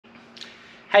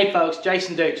Hey folks,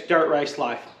 Jason Dukes, Dirt Race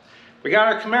Life. We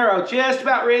got our Camaro just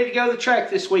about ready to go to the track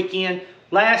this weekend.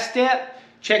 Last step,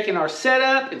 checking our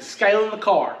setup and scaling the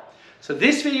car. So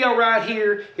this video right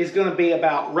here is going to be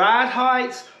about ride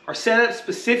heights, our setup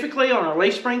specifically on our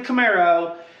leaf spring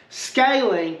Camaro,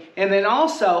 scaling, and then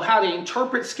also how to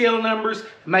interpret scale numbers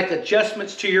and make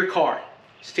adjustments to your car.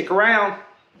 Stick around.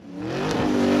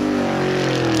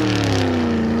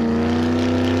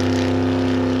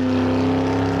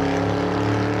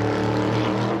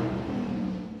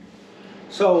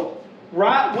 So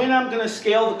right when I'm going to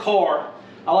scale the car,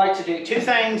 I like to do two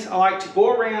things. I like to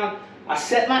go around, I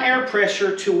set my air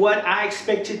pressure to what I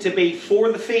expect it to be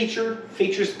for the feature.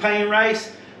 Feature's the paint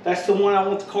race. That's the one I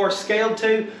want the car scaled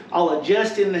to. I'll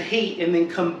adjust in the heat and then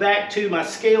come back to my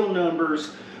scale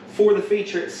numbers for the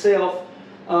feature itself.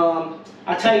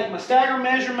 I take my stagger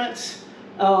measurements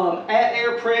at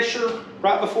air pressure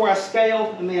right before I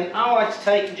scale, and then I like to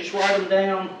take and just write them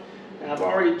down. And I've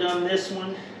already done this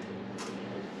one.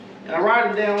 And I write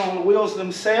them down on the wheels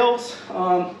themselves.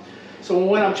 So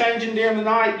when I'm changing during the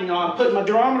night, I'm putting my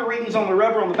durometer readings on the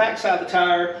rubber on the back side of the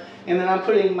tire, and then I'm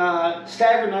putting my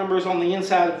stagger numbers on the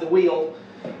inside of the wheel.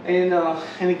 And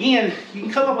again, you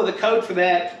can come up with a code for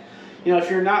that,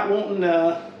 if you're not wanting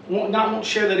to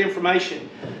share that information.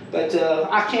 But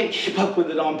I can't keep up with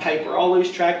it on paper. I'll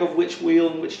lose track of which wheel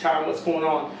and which tire and what's going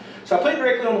on. So I put it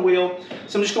directly on the wheel.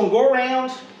 So I'm just going to go around,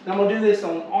 and I'm going to do this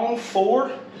on all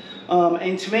four.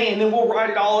 And then we'll write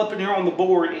it all up in here on the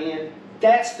board, and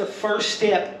that's the first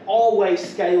step, always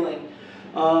scaling.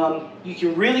 You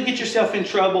can really get yourself in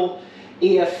trouble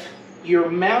if you're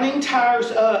mounting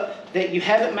tires up that you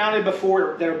haven't mounted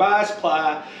before, that are bias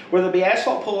ply, whether it be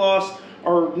asphalt pull-offs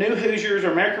or new Hoosiers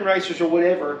or American Racers or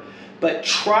whatever, but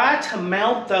try to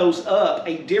mount those up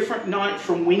a different night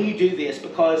from when you do this,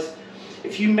 because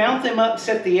if you mount them up,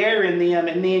 set the air in them,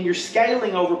 and then you're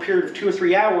scaling over a period of 2 or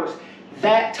 3 hours,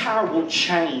 that tire will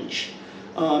change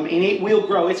and it will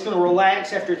grow. It's going to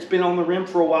relax after it's been on the rim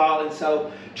for a while, and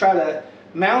so try to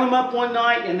mount them up one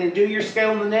night and then do your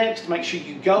scaling the next. Make sure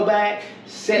you go back,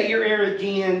 set your air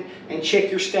again, and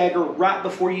check your stagger right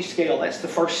before you scale. That's the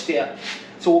first step.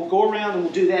 So we'll go around and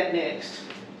we'll do that next.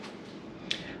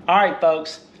 Alright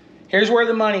folks, here's where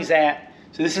the money's at.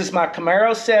 So this is my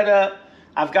Camaro setup.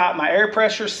 I've got my air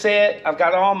pressure set. I've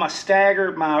got all my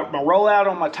stagger, my rollout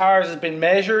on my tires has been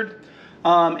measured.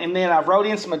 And then I've wrote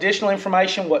in some additional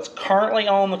information, what's currently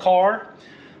on the car.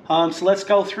 So let's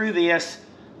go through this.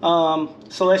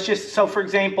 So for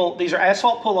example, these are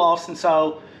asphalt pull-offs, and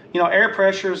so, air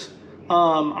pressures,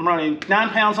 I'm running 9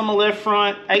 pounds on my left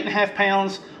front, 8.5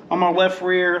 pounds on my left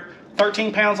rear,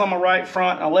 13 pounds on my right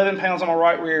front, 11 pounds on my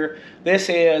right rear. This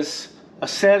is a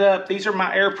setup. These are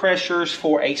my air pressures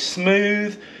for a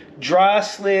smooth, dry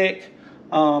slick,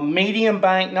 medium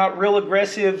bank, not real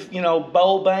aggressive,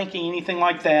 bowl banking, anything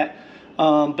like that.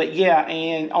 But yeah,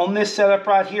 and on this setup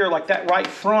right here, like that right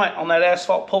front on that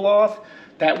asphalt pull-off,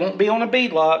 that won't be on a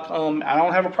bead lock. I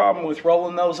don't have a problem with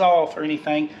rolling those off or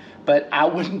anything, but I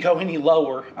wouldn't go any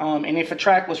lower. And if a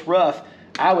track was rough,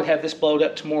 I would have this blowed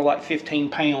up to more like 15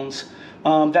 pounds.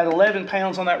 That 11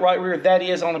 pounds on that right rear, that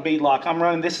is on a bead lock. I'm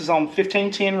running, this is on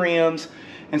 1510 rims,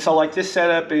 and so like this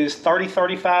setup is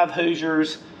 30-35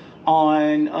 Hoosiers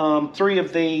on 3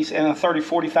 of these, and a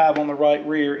 30-45 on the right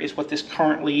rear is what this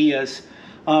currently is.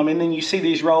 And then you see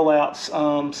these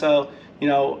rollouts, so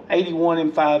 81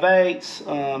 and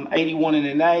 5/8, 81 and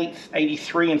an 1/8,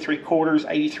 83 and 3/4,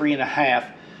 83 and a half.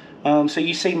 So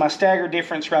you see my stagger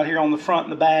difference right here on the front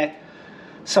and the back.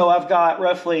 So I've got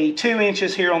roughly 2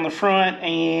 inches here on the front,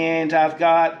 and I've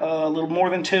got a little more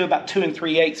than 2, about 2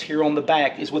 3/8 here on the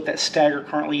back is what that stagger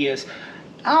currently is.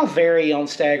 I'll vary on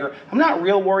stagger. I'm not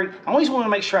real worried. I always want to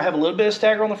make sure I have a little bit of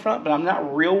stagger on the front, but I'm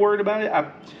not real worried about it.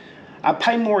 I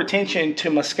pay more attention to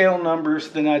my scale numbers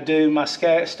than I do my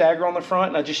stagger on the front,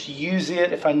 and I just use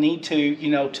it if I need to,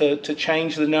 to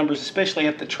change the numbers, especially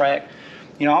at the track.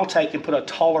 I'll take and put a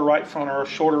taller right front or a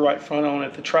shorter right front on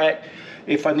at the track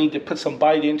if I need to put some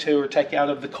bite into or take out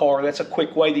of the car. That's a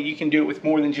quick way that you can do it with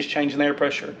more than just changing the air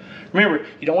pressure. Remember,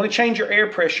 you don't want to change your air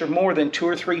pressure more than 2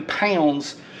 or 3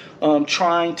 pounds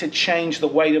trying to change the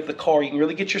weight of the car. You can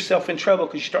really get yourself in trouble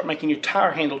because you start making your tire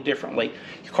handle differently.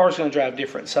 Your car's going to drive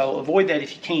different, so avoid that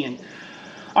if you can.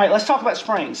 All right, let's talk about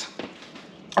springs.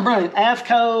 I'm running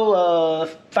Avco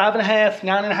 5.5,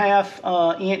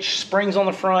 9.5 inch springs on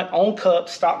the front, on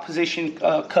cups, stock position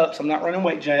cups. I'm not running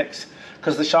weight jacks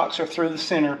because the shocks are through the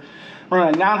center. I'm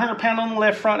running 900 pound on the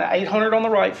left front, 800 on the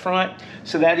right front.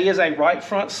 So that is a right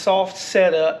front soft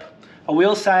setup. I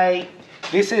will say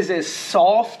this is as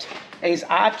soft as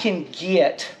I can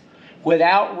get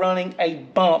without running a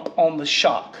bump on the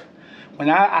shock. When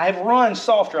I have run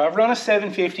softer, I've run a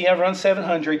 750, I've run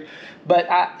 700, but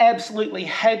I absolutely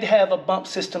had to have a bump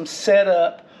system set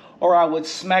up, or I would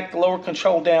smack the lower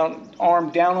control arm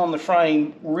down on the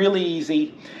frame really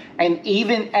easy. And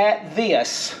even at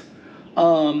this,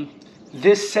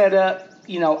 this setup,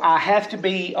 you know, I have to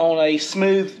be on a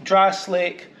smooth, dry,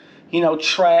 slick, you know,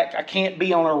 track. I can't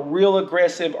be on a real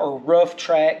aggressive or rough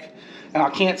track. And I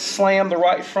can't slam the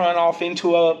right front off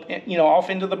into off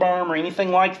into the berm or anything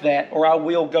like that, or I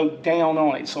will go down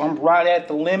on it. So I'm right at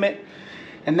the limit,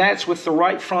 and that's with the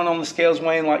right front on the scales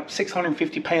weighing like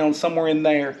 650 pounds, somewhere in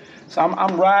there. So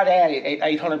I'm right at it at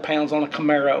 800 pounds on a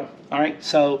Camaro. All right,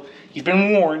 so you've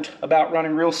been warned about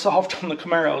running real soft on the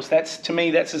Camaros. That's, to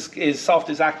me, that's as soft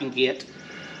as I can get.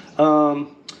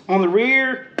 On the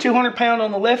rear, 200 pound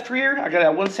on the left rear. I got a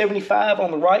 175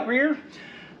 on the right rear.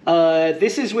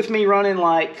 This is with me running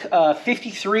like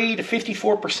 53 to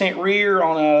 54% rear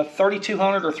on a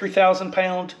 3,200 or 3,000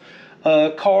 pound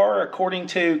car, according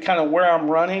to kind of where I'm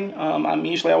running. I'm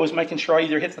usually always making sure I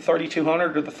either hit the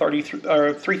 3,200 or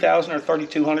the 3,000 or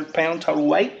 3,200 pound total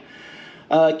weight.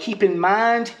 Keep in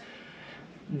mind,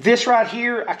 this right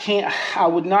here, I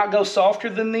would not go softer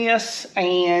than this,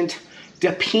 and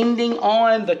depending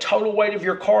on the total weight of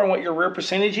your car and what your rear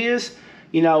percentage is,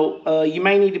 you know, you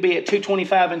may need to be at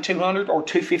 225 and 200 or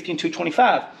 250 and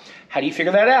 225. How do you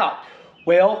figure that out?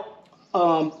 Well,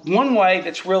 one way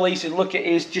that's real easy to look at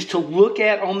is just to look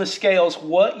at on the scales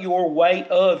what your weight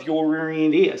of your rear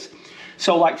end is.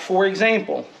 So like, for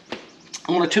example,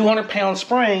 on a 200 pound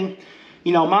spring,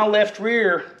 you know, my left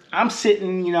rear, I'm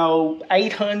sitting, you know,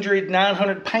 800,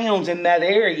 900 pounds in that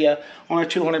area on a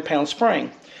 200 pound spring.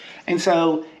 And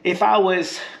so if I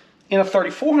was in a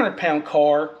 3,400 pound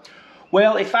car,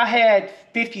 well, if I had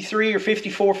 53 or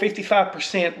 54,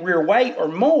 55% rear weight or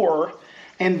more,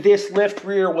 and this left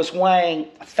rear was weighing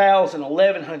 1,000,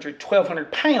 1,100,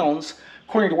 1,200 pounds,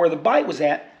 according to where the bite was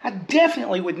at, I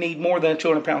definitely would need more than a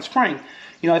 200 pound spring.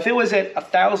 You know, if it was at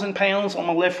 1,000 pounds on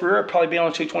my left rear, I'd probably be on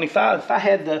a 225.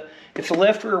 If the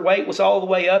left rear weight was all the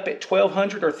way up at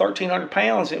 1,200 or 1,300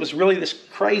 pounds, it was really this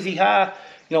crazy high,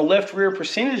 you know, left rear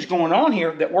percentage going on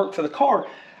here that worked for the car,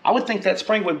 I would think that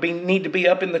spring would need to be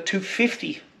up in the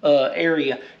 250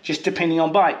 area, just depending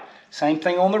on bite. Same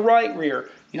thing on the right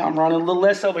rear. You know, I'm running a little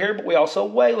less over here, but we also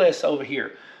weigh less over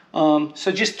here.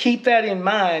 So just keep that in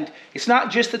mind. It's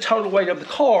not just the total weight of the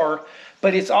car,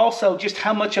 but it's also just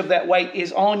how much of that weight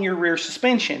is on your rear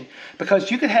suspension.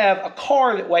 Because you could have a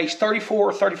car that weighs 3,400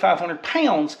 or 3,500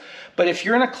 pounds, but if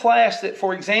you're in a class that,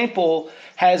 for example,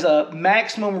 has a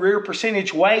maximum rear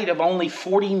percentage weight of only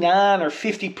 49 or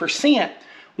 50%,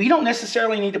 well, you don't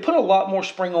necessarily need to put a lot more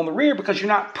spring on the rear, because you're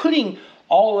not putting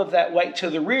all of that weight to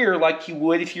the rear like you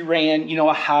would if you ran, you know,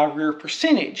 a high rear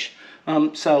percentage.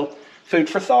 So food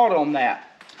for thought on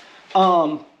that.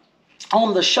 On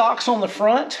the shocks on the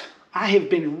front, I have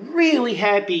been really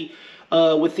happy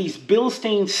with these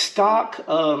Bilstein stock.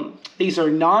 These are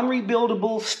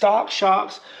non-rebuildable stock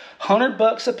shocks,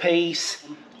 $100 a piece.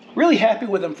 Really happy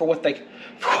with them for what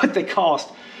they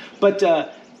cost. But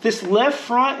this left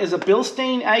front is a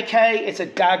Bilstein AK. It's a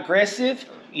digressive,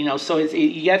 you know, so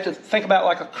you have to think about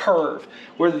like a curve,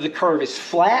 whether the curve is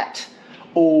flat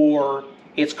or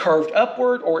it's curved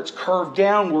upward or it's curved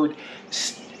downward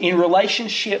in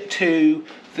relationship to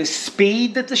the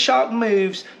speed that the shock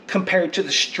moves compared to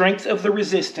the strength of the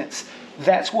resistance.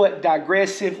 That's what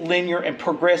digressive, linear, and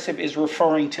progressive is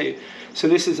referring to. So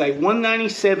this is a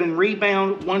 197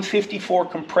 rebound, 154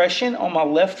 compression on my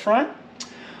left front.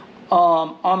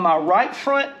 On my right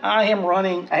front, I am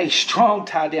running a strong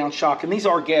tie-down shock, and these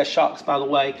are gas shocks, by the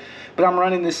way. But I'm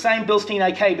running the same Bilstein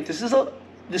AK, but this is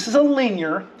a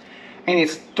linear, and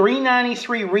it's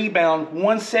 393 rebound,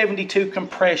 172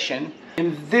 compression.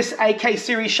 And this AK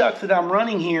series shock that I'm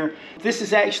running here, this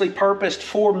is actually purposed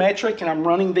for metric, and I'm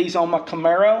running these on my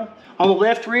Camaro. On the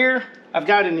left rear, I've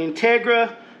got an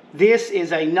Integra. This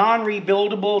is a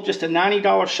non-rebuildable, just a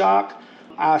 $90 shock.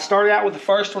 I started out with the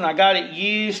first one. I got it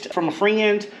used from a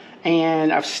friend,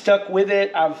 and I've stuck with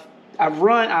it. I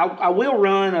will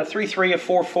run a 3.3, a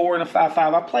 4.4, and a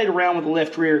 5.5. I played around with the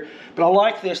left rear, but I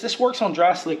like this. This works on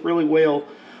dry slick really well.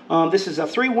 This is a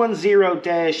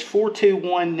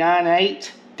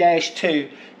 310-42198-2.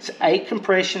 It's 8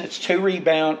 compression. It's 2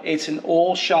 rebound. It's an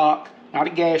oil shock, not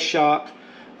a gas shock.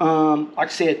 Like I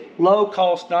said, low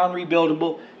cost,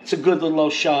 non-rebuildable. It's a good little low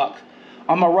shock.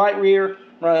 On my right rear,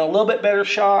 running a little bit better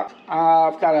shock.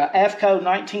 I've got an AFCO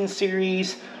 19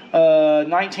 series,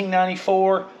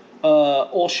 1994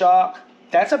 oil shock.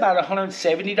 That's about a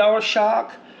 $170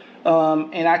 shock.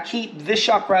 And I keep this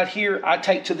shock right here, I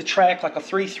take to the track like a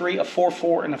 3.3, a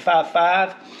 4.4, and a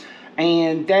 5.5.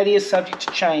 and that is subject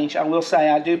to change. I will say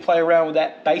I do play around with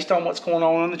that based on what's going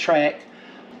on the track.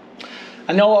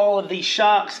 I know all of these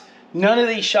shocks, none of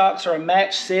these shocks are a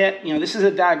match set. You know, this is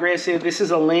a digressive, this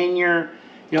is a linear,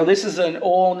 you know, this is an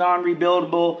oil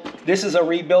non-rebuildable, this is a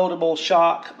rebuildable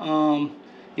shock.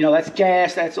 You know, that's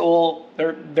gas, that's oil.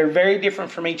 They're very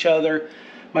different from each other.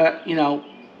 But, you know,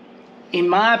 in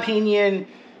my opinion,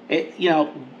 you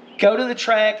know, go to the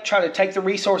track, try to take the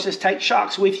resources, take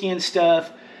shocks with you and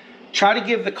stuff. Try to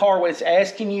give the car what it's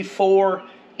asking you for.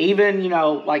 Even, you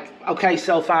know, like, okay,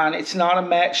 so fine, it's not a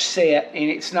match set, and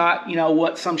it's not, you know,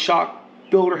 what some shock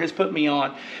builder has put me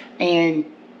on. And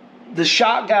the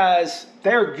shock guys,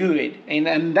 they're good,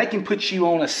 and they can put you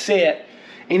on a set.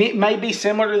 And it may be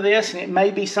similar to this, and it may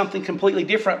be something completely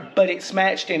different, but it's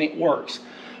matched and it works.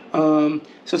 So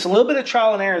it's a little bit of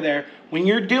trial and error there. When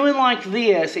you're doing like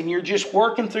this and you're just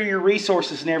working through your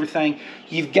resources and everything,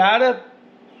 you've got to,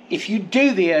 if you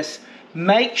do this,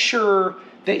 make sure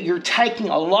that you're taking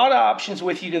a lot of options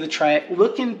with you to the track.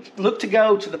 Look to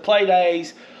go to the play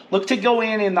days. Look to go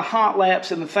in the hot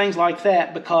laps and the things like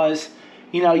that, because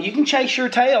you know, you can chase your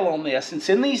tail on this. And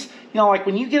send these, you know, like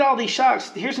when you get all these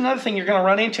shocks, here's another thing you're going to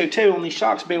run into too on these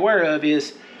shocks to be aware of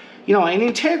is, you know, an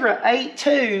Integra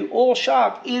 8.2 oil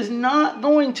shock is not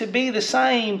going to be the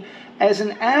same as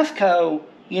an AFCO,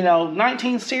 you know,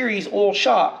 19 series oil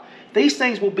shock. These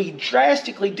things will be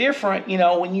drastically different, you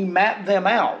know, when you map them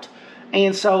out.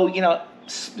 And so, you know,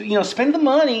 spend the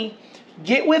money,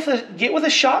 get with a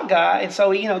shock guy. And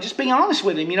so, you know, just be honest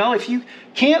with him. You know, if you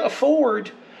can't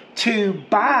afford to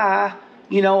buy,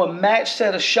 you know, a match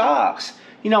set of shocks,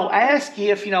 you know, ask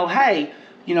if, you know, hey,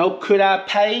 you know, could I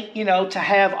pay, you know, to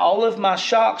have all of my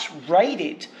shocks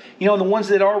rated, you know, the ones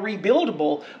that are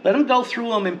rebuildable, let them go through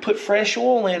them and put fresh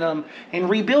oil in them and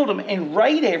rebuild them and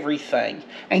rate everything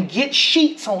and get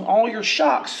sheets on all your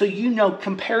shocks so you know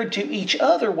compared to each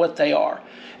other what they are.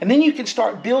 And then you can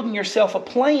start building yourself a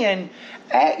plan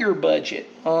at your budget.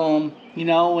 You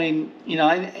know, and, you know,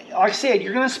 like I said,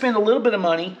 you're going to spend a little bit of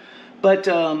money, but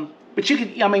you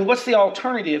could, I mean, what's the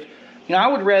alternative? You know, I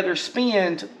would rather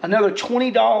spend another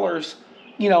 $20,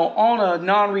 you know, on a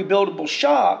non-rebuildable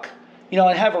shock, you know,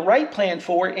 and have a rate plan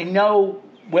for it and know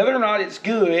whether or not it's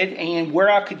good and where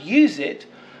I could use it,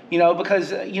 you know,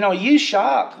 because, you know, a used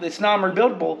shock that's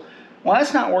non-rebuildable, well,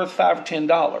 that's not worth $5 or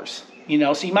 $10. You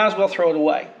know, so you might as well throw it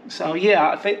away. So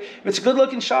yeah, if it's a good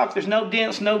looking shock, there's no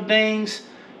dents, no dings,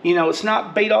 you know, it's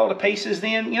not beat all to pieces,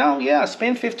 then, you know, yeah,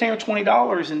 spend $15 or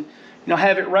 $20 and, you know,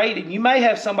 have it rated. You may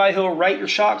have somebody who will rate your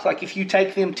shocks, like if you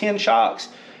take them 10 shocks,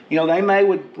 you know, they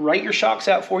would rate your shocks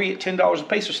out for you at $10 a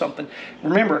piece or something.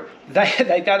 Remember,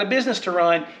 they got a business to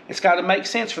run. It's got to make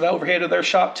sense for the overhead of their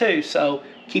shop too. So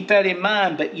keep that in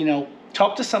mind, but, you know,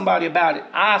 talk to somebody about it.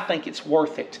 I think it's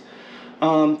worth it.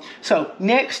 So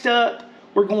next up,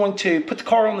 we're going to put the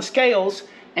car on the scales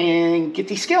and get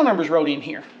these scale numbers wrote in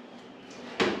here.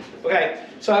 Okay,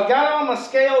 so I've got all my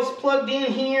scales plugged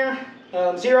in here,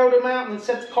 zeroed them out and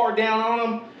set the car down on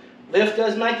them. Lift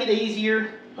does make it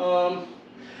easier.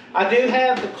 I do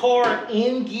have the car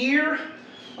in gear,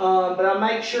 but I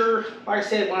make sure, like I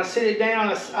said, when I sit it down,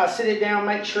 I sit it down,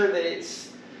 make sure that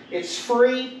it's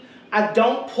free. I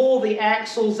don't pull the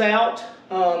axles out.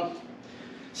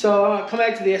 So I'll come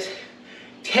back to this.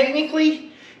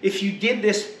 Technically, if you did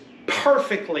this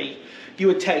perfectly, you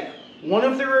would take one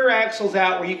of the rear axles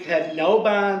out where you could have no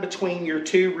bind between your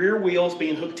two rear wheels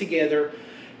being hooked together.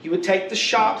 You would take the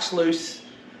shocks loose.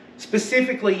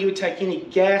 Specifically, you would take any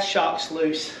gas shocks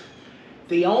loose.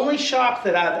 The only shock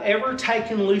that I've ever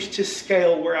taken loose to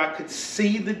scale where I could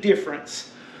see the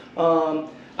difference, I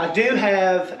do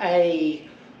have a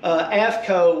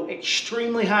AFCO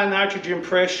extremely high nitrogen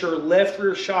pressure left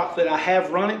rear shock that I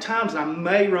have run at times, and I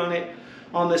may run it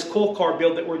on this coil car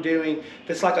build that we're doing.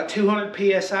 That's like a 200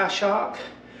 PSI shock.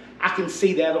 I can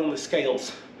see that on the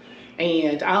scales.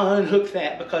 And I unhook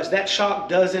that because that shock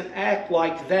doesn't act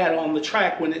like that on the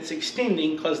track when it's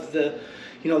extending, because the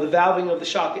valving of the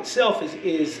shock itself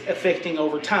is affecting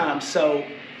over time. So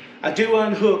I do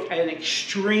unhook an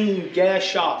extreme gas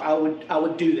shock. I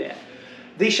would do that.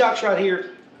 These shocks right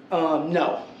here,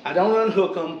 no, I don't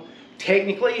unhook them.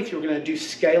 Technically, if you're going to do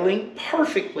scaling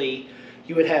perfectly,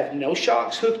 you would have no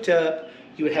shocks hooked up.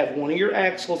 You would have one of your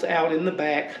axles out in the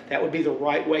back. That would be the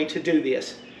right way to do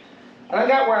this. I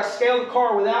got where I scale the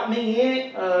car without me in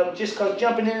it, just because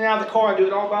jumping in and out of the car, I do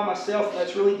it all by myself, and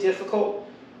that's really difficult.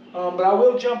 But I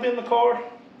will jump in the car,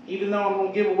 even though I'm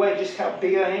going to give away just how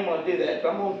big I am when I do that. But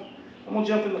I'm going to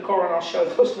jump in the car and I'll show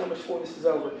those numbers before this is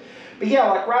over. But yeah,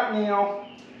 like right now,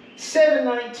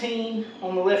 719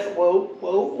 on the left. Whoa.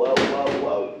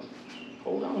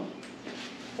 Hold on.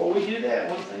 before we do that,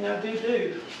 one thing I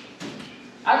do,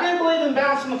 I do believe in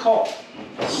balancing the car.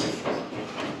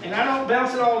 And I don't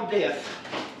bounce it all to death.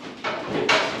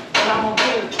 But I'm gonna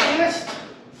give it a twist.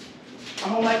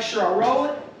 I'm gonna make sure I roll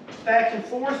it back and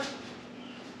forth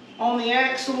on the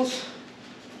axles.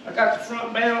 I got the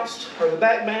front bounced, or the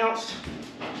back bounced.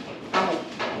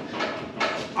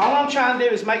 All I'm trying to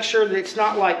do is make sure that it's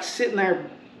not like sitting there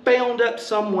bound up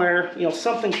somewhere, you know,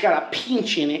 something's got a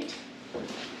pinch in it.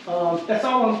 That's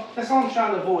all I'm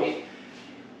trying to avoid.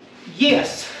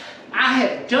 Yes, I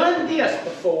have done this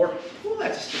before. Ooh,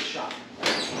 that's a good shot.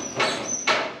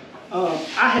 I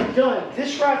have done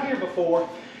this right here before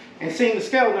and seen the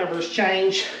scale numbers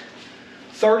change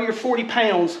 30 or 40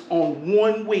 pounds on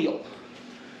one wheel.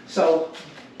 So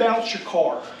bounce your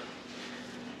car.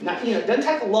 Now, you know, it doesn't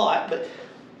take a lot, but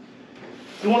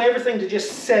you want everything to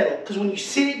just settle, because when you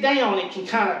sit it down, it can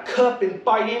kind of cup and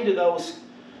bite into those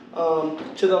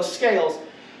to those scales,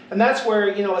 and that's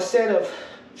where, you know, a set of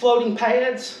floating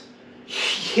pads,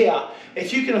 yeah,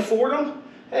 if you can afford them,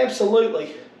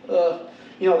 absolutely.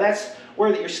 You know, that's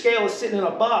where your scale is sitting in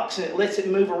a box and it lets it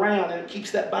move around and it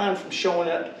keeps that bind from showing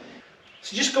up.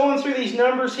 So just going through these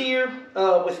numbers here,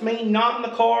 with me not in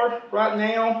the car right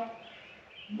now.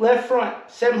 Left front,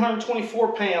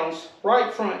 724 pounds.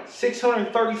 Right front,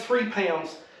 633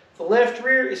 pounds. The left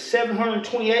rear is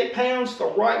 728 pounds. The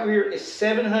right rear is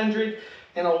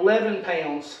 711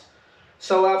 pounds.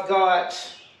 So I've got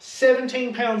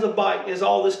 17 pounds of bite is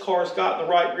all this car's got in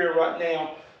the right rear right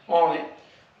now on it.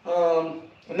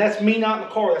 And that's me not in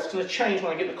the car. That's going to change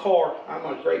when I get in the car. I'm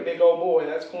a great big old boy.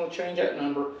 That's going to change that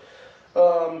number.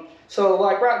 So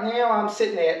like right now I'm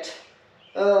sitting at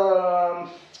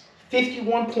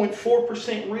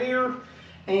 51.4% rear,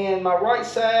 and my right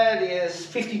side is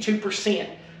 52%.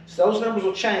 So those numbers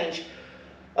will change.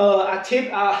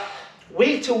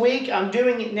 Week to week, I'm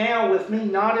doing it now with me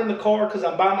not in the car because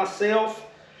I'm by myself,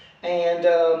 and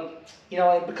you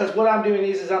know, because what I'm doing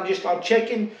is I'm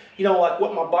checking, you know, like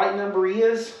what my bite number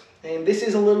is, and this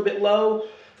is a little bit low.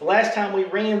 The last time we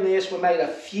ran this, we made a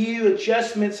few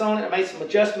adjustments on it. I made some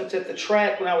adjustments at the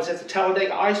track when I was at the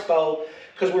Talladega Ice Bowl,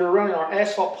 because we were running our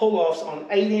asphalt pull-offs on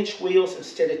 8-inch wheels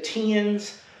instead of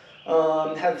 10s.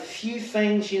 Have a few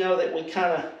things, you know, that we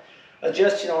kind of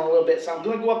adjusted on a little bit. So I'm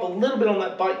going to go up a little bit on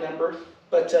that bite number.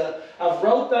 But I've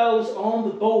wrote those on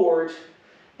the board,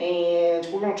 and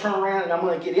we're going to turn around and I'm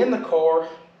going to get in the car,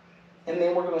 and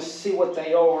then we're going to see what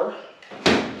they are.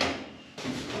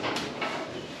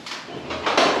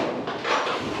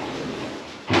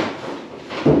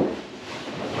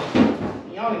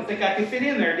 Y'all didn't think I could fit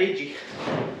in there, did you?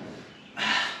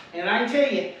 And I can tell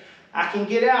you, I can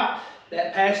get out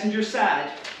that passenger side.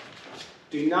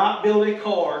 Do not build a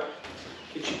car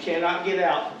that you cannot get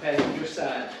out the passenger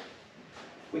side.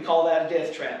 We call that a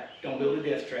death trap. Don't build a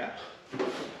death trap.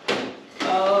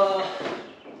 All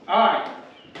right.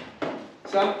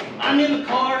 So I'm in the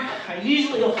car. I'm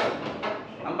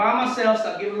by myself,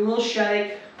 so I'll give it a little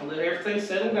shake. I'll let everything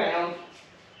settle down.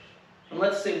 And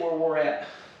let's see where we're at.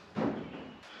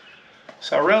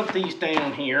 So I wrote these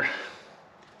down here.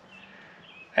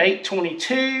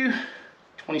 822,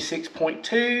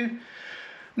 26.2.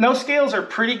 Those scales are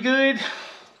pretty good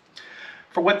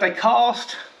for what they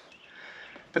cost,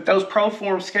 but those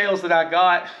ProForm scales that I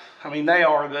got, I mean, they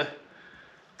are the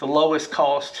lowest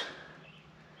cost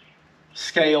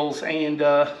scales, and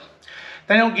they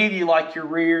don't give you like your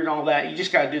rear and all that. You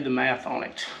just got to do the math on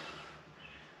it.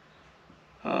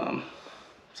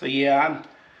 So yeah,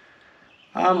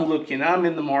 I'm looking. I'm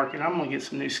in the market. I'm gonna get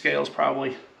some new scales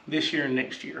probably this year and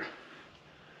next year.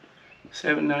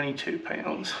 792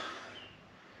 pounds.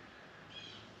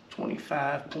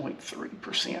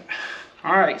 25.3%.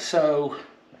 All right, so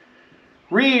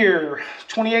rear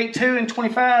 28.2 and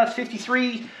 25,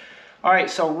 53. All right,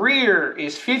 so rear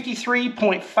is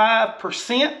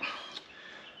 53.5%.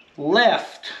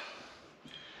 Left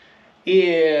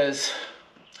is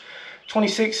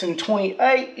 26 and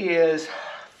 28 is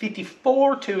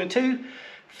 54, 2 and 2,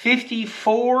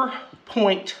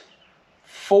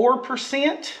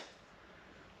 54.4%.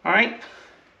 All right.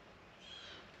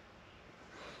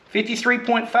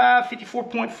 53.5,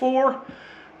 54.4.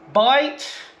 Bite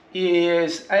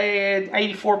is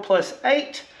 84 plus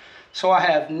 8. So I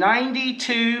have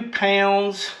 92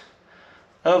 pounds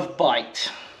of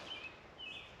bite.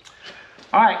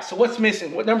 All right, so what's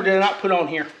missing? What number did I not put on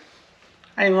here?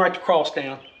 I didn't write the cross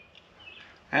down.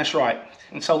 That's right.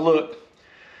 And so look,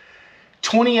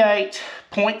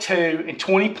 28.2 and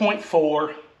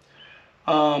 20.4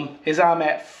 is I'm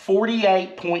at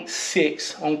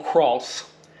 48.6 on cross.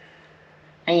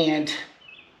 And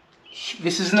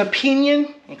this is an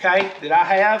opinion, okay, that I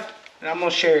have. and I'm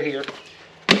going to share here.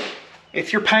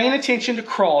 If you're paying attention to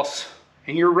cross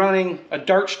and you're running a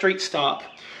dirt street stop,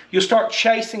 you'll start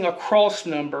chasing a cross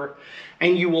number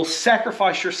and you will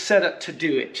sacrifice your setup to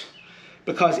do it.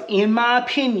 Because in my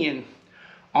opinion,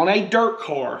 on a dirt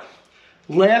car,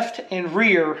 left and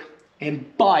rear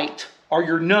and bite are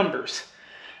your numbers.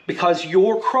 Because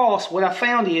your cross, what I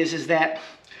found is that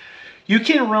you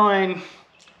can run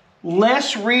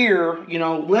less rear,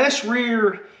 less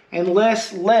rear and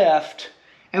less left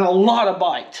and a lot of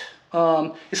bite.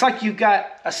 It's like you've got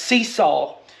a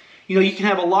seesaw. You can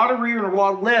have a lot of rear and a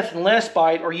lot of left and less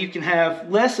bite, or you can have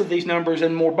less of these numbers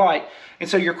and more bite. And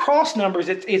so your cross numbers,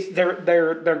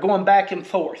 they're going back and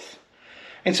forth.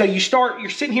 And so you're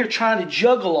sitting here trying to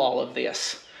juggle all of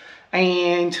this.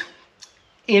 And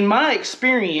in my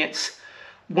experience,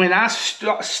 when I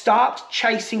stopped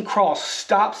chasing cross,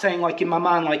 stopped saying, like in my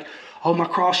mind, like, oh, my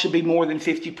cross should be more than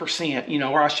 50%,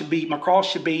 or my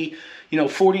cross should be,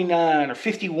 49 or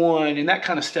 51 and that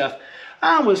kind of stuff.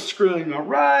 I was screwing my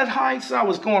ride heights. I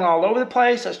was going all over the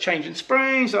place. I was changing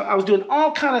springs. I was doing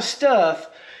all kind of stuff,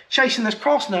 chasing this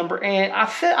cross number. And I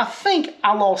think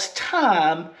I lost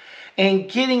time in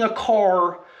getting a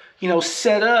car,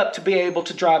 set up to be able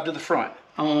to drive to the front.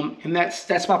 And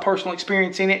that's my personal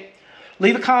experience in it.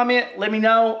 Leave a comment, let me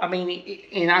know.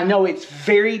 And I know it's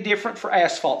very different for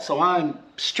asphalt, so I'm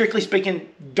strictly speaking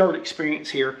dirt experience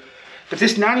here. But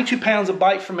this 92 pounds of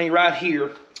bite for me right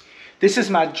here, this is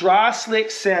my dry slick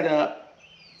setup,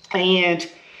 and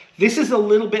this is a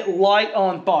little bit light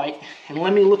on bite. And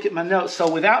let me look at my notes. So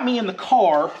without me in the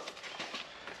car,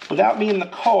 that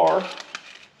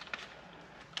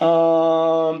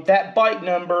bite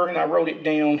number, and I wrote it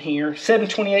down here,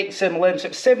 728 and 711,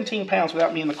 so 17 pounds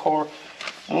without me in the car.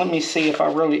 And let me see if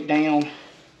I wrote it down.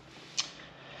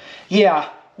 Yeah,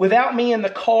 without me in the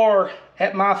car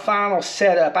at my final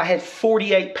setup, I had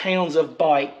 48 pounds of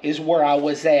bite is where I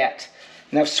was at.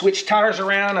 And I've switched tires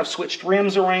around, I've switched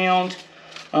rims around,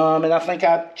 and I think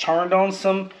I turned on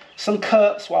some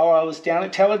cups while I was down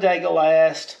at Talladega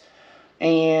last.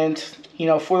 And,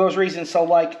 for those reasons, so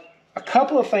like a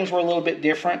couple of things were a little bit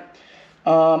different.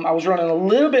 I was running a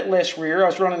little bit less rear. I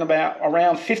was running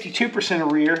around 52%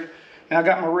 of rear. And I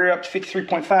got my rear up to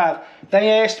 53.5.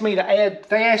 They asked me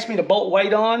to bolt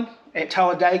weight on at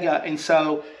Talladega, and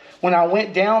so when I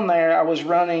went down there, I was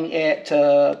running at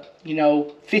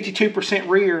 52%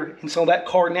 rear, and so that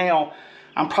car now,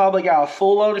 I'm probably got a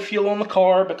full load of fuel on the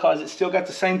car because it's still got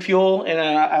the same fuel, and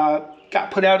I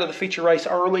got put out of the feature race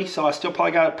early, so I still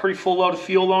probably got a pretty full load of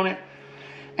fuel on it.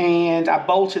 And I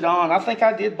bolted on. I think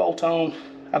I did bolt on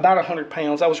about 100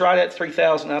 pounds. I was right at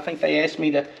 3,000. I think they asked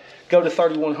me to go to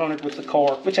 3,100 with the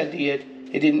car, which I did.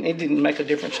 It didn't make a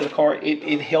difference to the car.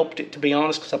 It helped it, to be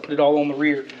honest, because I put it all on the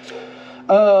rear.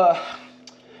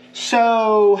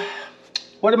 So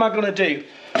what am I going to do?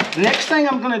 The next thing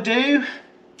I'm going to do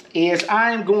is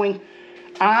I'm going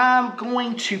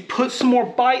to put some more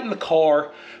bite in the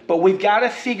car, but we've got to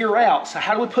figure out, so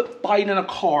how do we put bite in a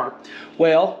car?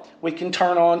 Well, we can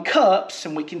turn on cups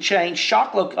and we can change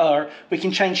shackle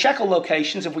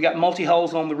locations if we got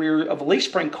multi-holes on the rear of a leaf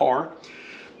spring car.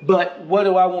 But what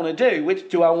do I want to do?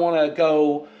 Do I want to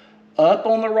go up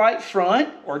on the right front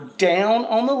or down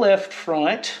on the left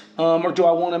front? Or do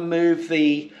I want to move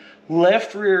the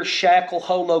left rear shackle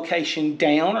hole location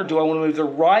down, or do I want to move the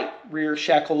right rear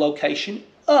shackle location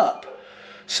up?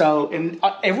 So, and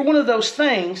every one of those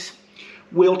things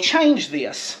will change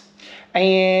this.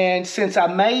 And since I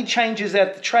made changes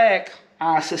at the track,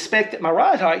 I suspect that my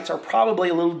ride heights are probably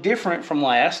a little different from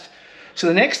last. So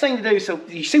the next thing to do, so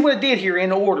you see what I did here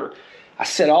in order. I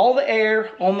set all the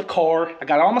air on the car. I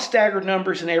got all my staggered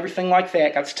numbers and everything like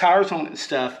that. Got the tires on it and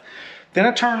stuff. Then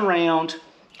I turned around,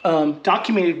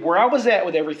 documented where I was at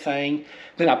with everything.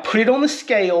 Then I put it on the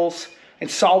scales and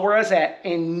saw where I was at.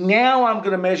 And now I'm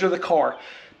going to measure the car,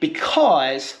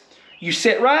 because you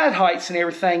set ride heights and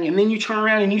everything, and then you turn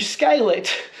around and you scale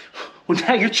it. Well,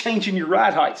 now you're changing your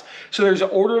ride heights. So there's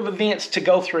an order of events to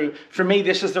go through. For me,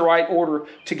 this is the right order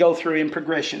to go through in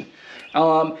progression.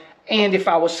 And if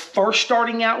I was first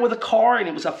starting out with a car and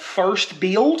it was a first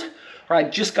build, or I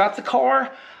just got the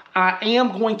car, I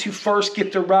am going to first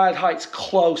get the ride heights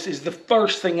close is the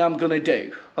first thing I'm going to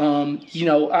do.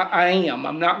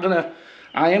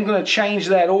 I am going to change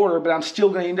that order, but I'm still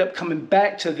going to end up coming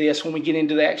back to this when we get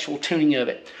into the actual tuning of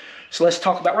it. So let's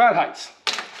talk about ride heights.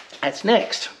 That's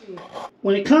next.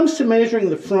 When it comes to measuring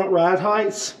the front ride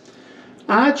heights,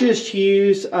 I just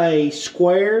use a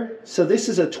square. So this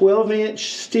is a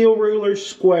 12-inch steel ruler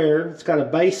square. It's got a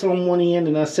base on one end,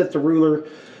 and I set the ruler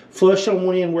flush on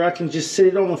one end where I can just sit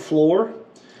it on the floor.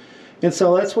 And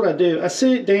so that's what I do. I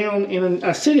sit it down and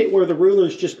I sit it where the ruler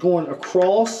is just going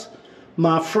across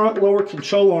my front lower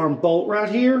control arm bolt right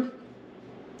here.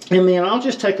 And then I'll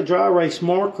just take a dry erase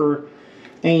marker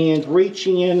and reach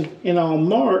in and I'll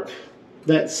mark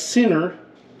that center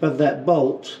of that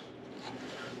bolt.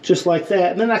 Just like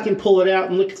that. And then I can pull it out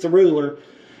and look at the ruler.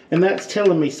 And that's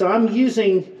telling me. So I'm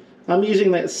using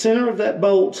that center of that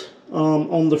bolt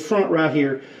on the front right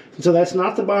here. And so that's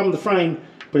not the bottom of the frame,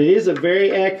 but it is a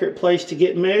very accurate place to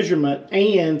get measurement.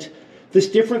 And this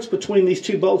difference between these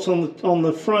two bolts on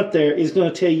the front there is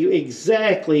going to tell you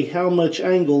exactly how much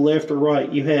angle left or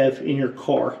right you have in your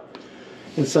car.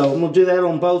 And so I'm going to do that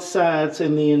on both sides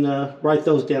and then write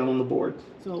those down on the board.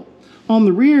 So on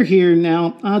the rear here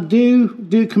now, I do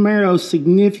Camaros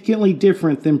significantly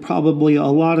different than probably a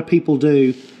lot of people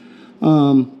do.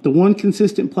 The one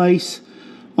consistent place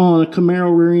on a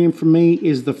Camaro rear end for me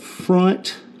is the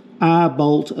front eye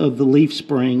bolt of the leaf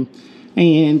spring.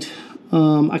 And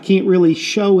I can't really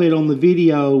show it on the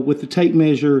video with the tape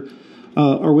measure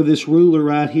or with this ruler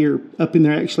right here up in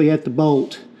there actually at the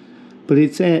bolt. But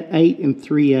it's at 8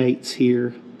 3/8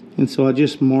 here. And so I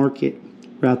just mark it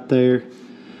right there.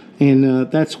 And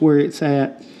that's where it's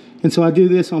at. And so I do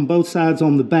this on both sides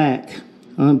on the back.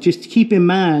 Just to keep in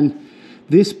mind,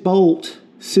 this bolt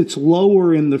sits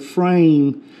lower in the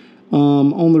frame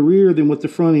on the rear than what the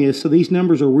front is. So these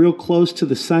numbers are real close to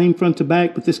the same front to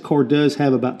back, but this car does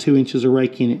have about 2 inches of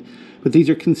rake in it. But these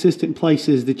are consistent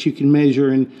places that you can measure,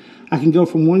 and I can go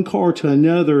from one car to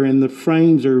another and the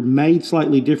frames are made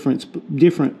slightly different,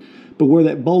 but where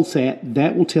that bolt's at,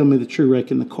 that will tell me the true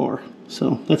rake in the car.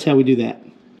 So that's how we do that.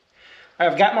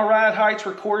 I've got my ride heights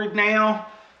recorded now,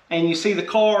 and you see the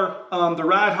car, the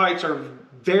ride heights are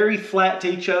very flat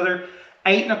to each other.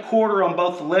 8 1/4 on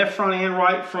both the left front and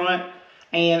right front,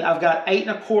 and I've got 8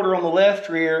 1/4 on the left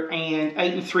rear and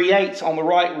 8 3/8 on the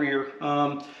right rear.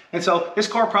 And so this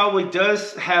car probably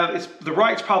does have, the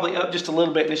right's probably up just a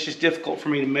little bit, and it's just difficult for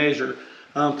me to measure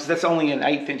because that's only an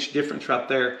 1/8 inch difference right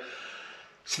there.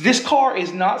 So this car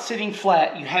is not sitting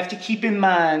flat. You have to keep in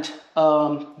mind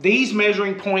these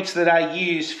measuring points that I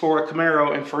use for a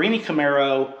Camaro and for any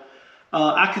Camaro,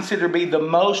 I consider to be the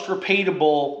most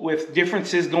repeatable with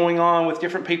differences going on with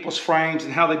different people's frames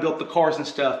and how they built the cars and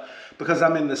stuff, because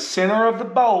I'm in the center of the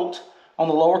bolt on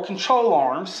the lower control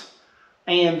arms,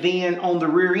 and then on the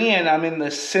rear end I'm in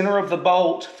the center of the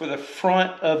bolt for the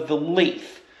front of the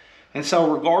leaf. And so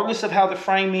regardless of how the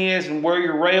frame is and where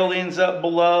your rail ends up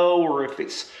below, or if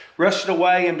it's rusted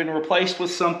away and been replaced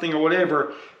with something or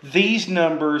whatever, these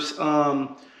numbers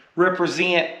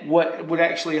represent what would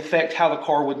actually affect how the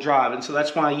car would drive. And so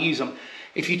that's why I use them.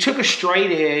 If you took a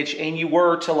straight edge and you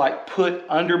were to like put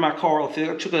under my car, if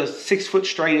I took a 6-foot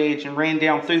straight edge and ran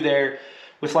down through there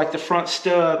with like the front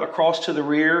stub across to the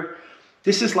rear,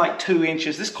 this is like 2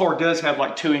 inches. This car does have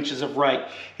like 2 inches of rake.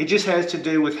 It just has to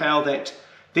do with how that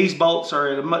these bolts are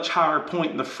at a much higher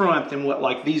point in the front than what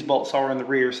like these bolts are in the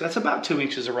rear. So that's about 2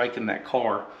 inches of rake in that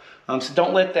car. So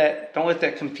don't let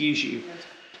that confuse you.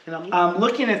 And I'm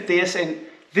looking at this, and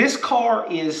this car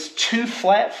is too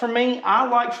flat for me. I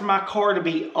like for my car to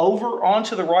be over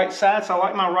onto the right side. So I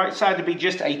like my right side to be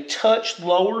just a touch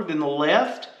lower than the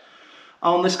left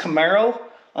on this Camaro.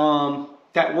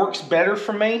 That works better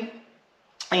for me.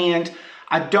 And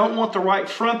I don't want the right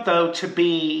front though to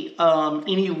be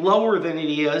any lower than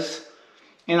it is.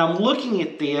 And I'm looking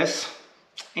at this,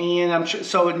 and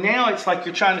so now it's like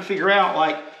you're trying to figure out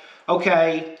like,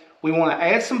 okay, we want to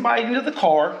add some bite into the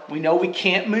car. We know we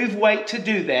can't move weight to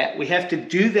do that. We have to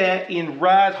do that in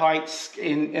ride heights,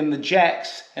 in the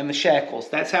jacks and the shackles.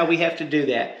 That's how we have to do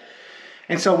that.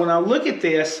 And so when I look at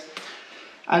this,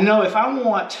 I know if I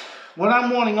want, what I'm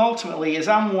wanting ultimately is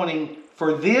I'm wanting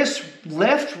for this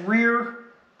left rear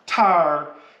tire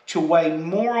to weigh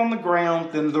more on the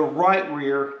ground than the right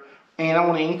rear, and I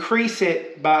want to increase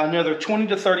it by another 20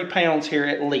 to 30 pounds here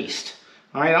at least.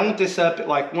 All right, I want this up at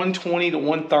like 120 to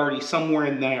 130, somewhere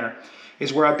in there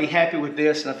is where I'd be happy with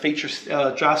this and a feature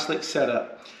dry slick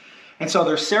setup. And so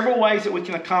there's several ways that we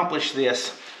can accomplish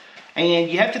this. And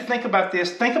you have to think about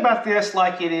this. Think about this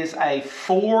like it is a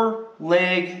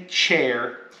 4-leg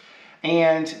chair.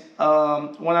 And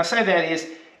when I say that is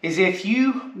if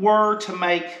you were to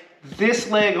make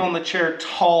this leg on the chair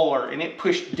taller and it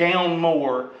pushed down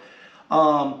more,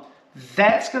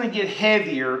 that's going to get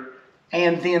heavier,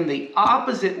 and then the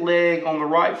opposite leg on the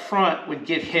right front would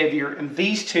get heavier, and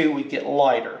these two would get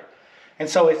lighter. And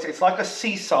so it's like a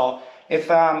seesaw. If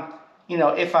I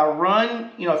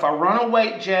run a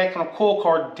weight jack and a coil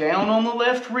car down on the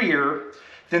left rear,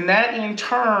 then that in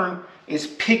turn is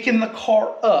picking the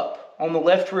car up on the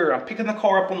left rear. I'm picking the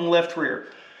car up on the left rear.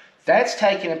 That's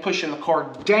taking and pushing the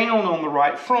car down on the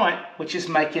right front, which is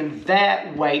making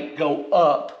that weight go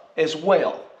up as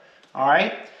well. All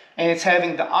right? And it's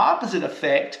having the opposite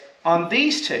effect on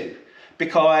these two,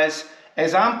 because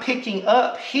as I'm picking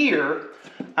up here,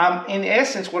 in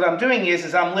essence, what I'm doing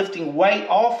is I'm lifting weight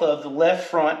off of the left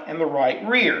front and the right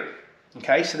rear.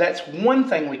 Okay, so that's one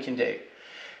thing we can do.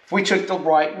 If we took the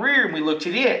right rear and we looked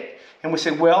at it, and we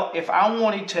said, well, if I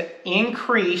wanted to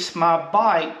increase my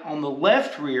bite on the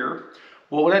left rear,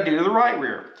 what would I do to the right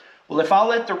rear? Well, if I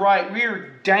let the right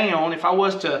rear down, if I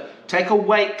was to take a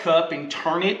weight cup and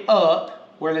turn it up,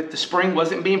 where that the spring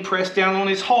wasn't being pressed down on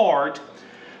as hard,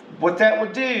 what that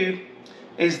would do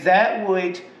is that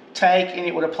would take and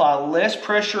it would apply less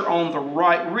pressure on the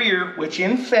right rear, which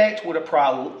in fact would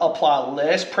apply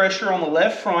less pressure on the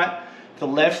left front. The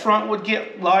left front would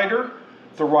get lighter,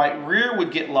 the right rear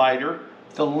would get lighter,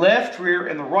 the left rear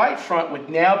and the right front would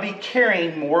now be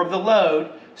carrying more of the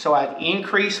load, so I'd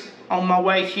increase on my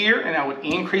weight here and I would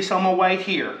increase on my weight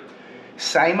here.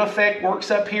 Same effect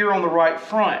works up here on the right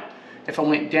front. If I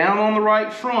went down on the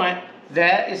right front,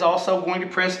 that is also going to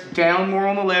press down more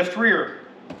on the left rear.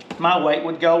 My weight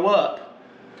would go up.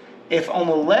 If on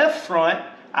the left front,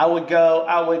 I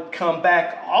would come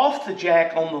back off the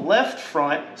jack on the left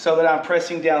front so that I'm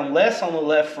pressing down less on the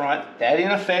left front. That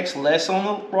in effect less on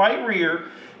the right rear.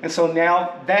 And so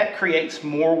now that creates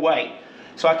more weight.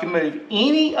 So I can move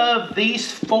any of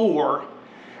these four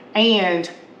and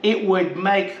it would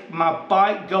make my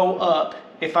bite go up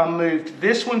if I moved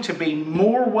this one to be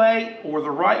more weight, or the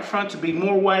right front to be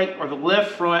more weight, or the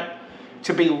left front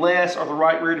to be less, or the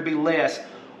right rear to be less.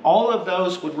 All of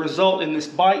those would result in this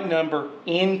bite number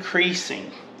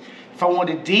increasing. If I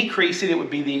wanted to decrease it, it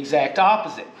would be the exact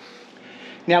opposite.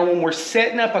 Now, when we're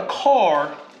setting up a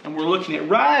car and we're looking at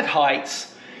ride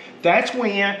heights, that's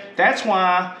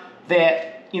why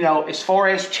that, you know, as far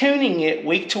as tuning it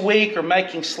week to week or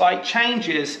making slight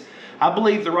changes, I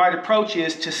believe the right approach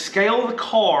is to scale the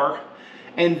car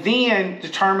and then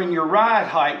determine your ride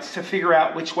heights to figure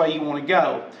out which way you want to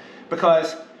go.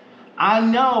 Because I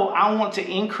know I want to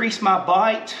increase my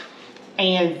bite,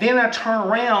 and then I turn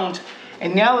around,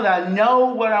 and now that I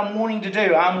know what I'm wanting to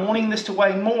do, I'm wanting this to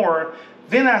weigh more,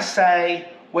 then I say,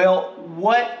 well,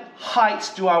 what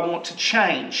heights do I want to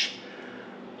change?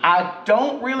 I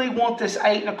don't really want this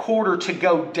 8 1/4 to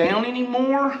go down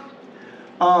anymore,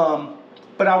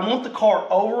 but I want the car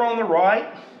over on the right,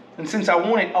 and since I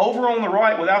want it over on the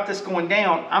right without this going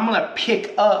down, I'm going to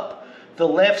pick up the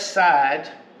left side.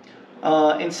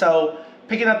 And so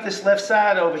picking up this left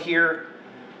side over here,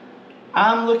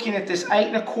 I'm looking at this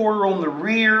 8 1/4 on the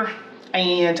rear,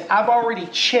 and I've already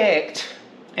checked,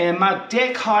 and my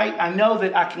deck height, I know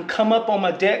that I can come up on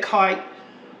my deck height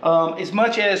as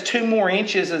much as 2 more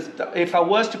inches. As if I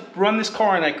was to run this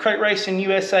car in a Crate Racing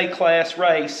USA class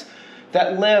race,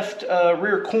 that left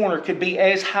rear corner could be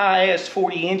as high as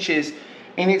 40 inches,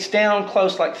 and it's down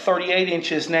close like 38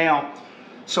 inches now.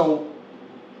 So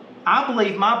I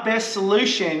believe my best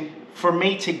solution for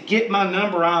me to get my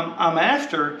number I'm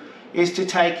after is to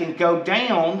take and go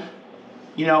down,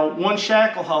 you know, 1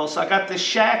 shackle hole. So I got this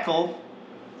shackle,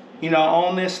 you know,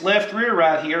 on this left rear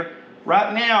right here.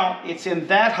 Right now it's in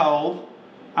that hole.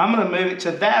 I'm going to move it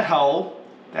to that hole.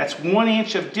 That's 1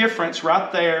 inch of difference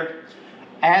right there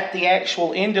at the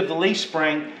actual end of the leaf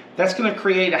spring. That's going to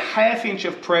create a 1/2 inch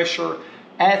of pressure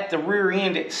at the rear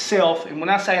end itself. And when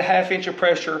I say a 1/2 inch of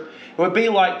pressure, it would be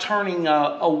like turning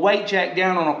a weight jack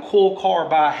down on a coil car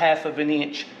by a 1/2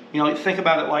 inch. You know, think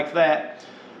about it like that.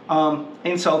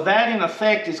 And so that in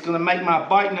effect is going to make my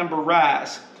bite number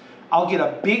rise. I'll get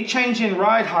a big change in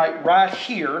ride height right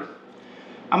here.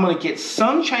 I'm going to get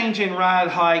some change in ride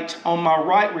height on my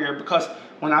right rear, because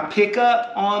when I pick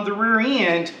up on the rear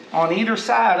end on either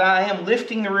side, I am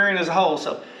lifting the rear end as a whole.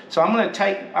 So I'm going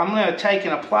to take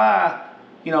and apply,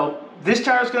 you know, this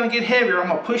tire is going to get heavier. I'm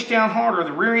going to push down harder.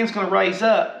 The rear end's going to raise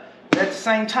up. But at the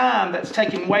same time, that's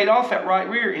taking weight off that right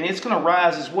rear, and it's going to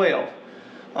rise as well.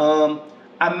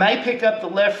 I may pick up the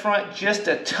left front just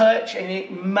a touch, and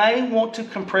it may want to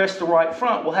compress the right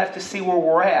front. We'll have to see where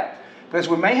we're at, because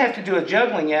we may have to do a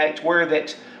juggling act where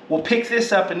that we'll pick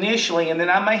this up initially, and then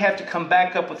I may have to come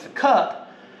back up with the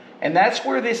cup. And that's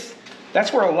where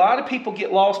a lot of people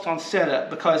get lost on setup,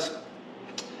 because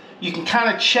you can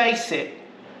kind of chase it.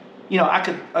 You know, I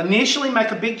could initially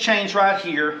make a big change right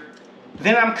here.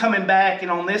 Then I'm coming back,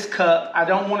 and on this cup, I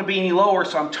don't want to be any lower,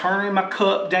 so I'm turning my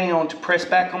cup down to press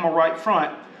back on my right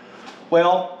front.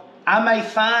 Well, I may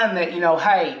find that, you know,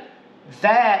 hey,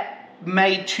 that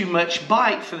made too much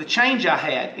bite for the change I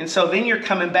had. And so then you're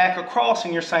coming back across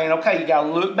and you're saying, okay, you got to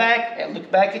look back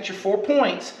at your 4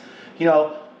 points. You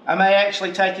know, I may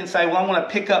actually take and say, well, I want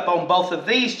to pick up on both of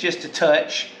these just a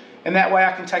touch, and that way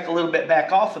I can take a little bit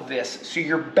back off of this. So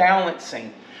you're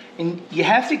balancing. And you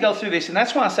have to go through this, and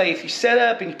that's why I say if you set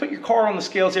up and you put your car on the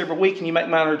scales every week and you make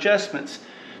minor adjustments,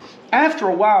 after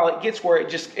a while it gets where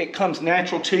it comes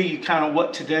natural to you kind of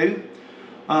what to do.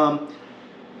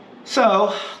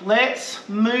 So let's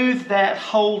move that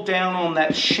hole down on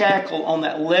that shackle on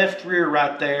that left rear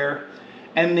right there,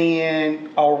 and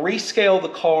then I'll rescale the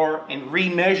car and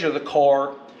remeasure the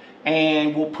car,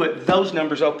 and we'll put those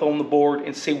numbers up on the board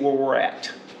and see where we're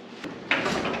at.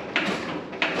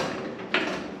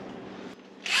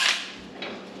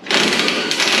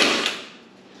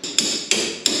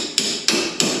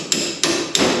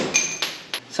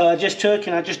 So I just took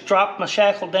and I just dropped my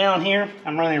shackle down here.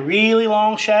 I'm running really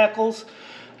long shackles.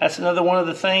 That's another one of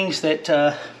the things that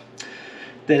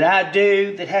that I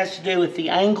do that has to do with the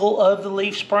angle of the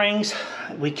leaf springs.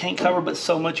 We can't cover but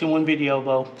so much in one video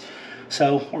though.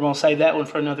 So we're gonna save that one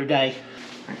for another day.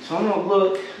 All right, so I'm gonna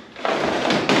look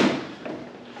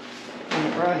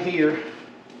right here.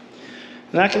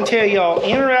 And I can tell y'all,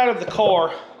 in or out of the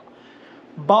car,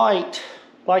 bite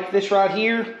like this right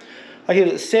here, I hit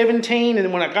it at 17, and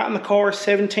then when I got in the car,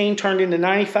 17 turned into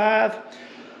 95.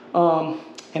 And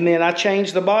then I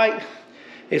changed the bite.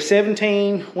 If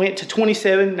 17 went to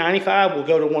 27, 95 will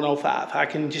go to 105. I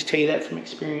can just tell you that from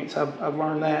experience. I've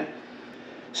learned that.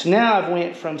 So now I've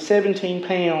went from 17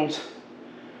 pounds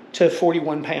to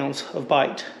 41 pounds of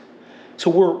bite.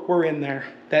 So we're in there.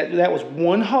 That was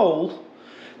one hole.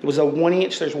 It was a 1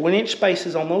 inch. There's 1 inch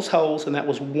spaces on those holes, and that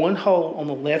was one hole on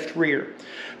the left rear.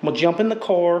 I'm gonna jump in the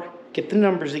car, get the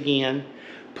numbers again,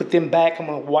 put them back. I'm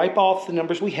going to wipe off the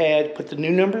numbers we had, put the new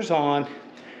numbers on,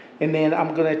 and then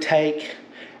I'm going to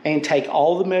take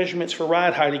all the measurements for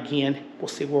ride height again. We'll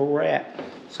see where we're at.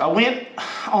 So I went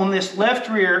on this left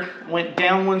rear, went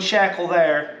down one shackle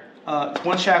there,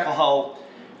 one shackle hole,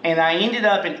 and I ended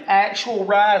up in actual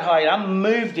ride height. I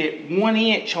moved it 1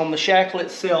 inch on the shackle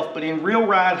itself, but in real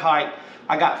ride height,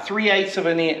 I got 3/8 of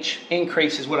an inch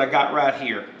increase is what I got right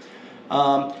here.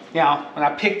 Now, when I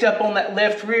picked up on that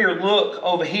left rear, look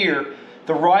over here,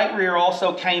 the right rear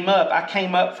also came up. I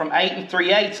came up from 8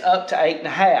 3/8 up to 8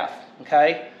 1/2,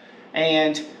 okay?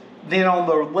 And then on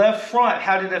the left front,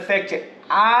 how did it affect it?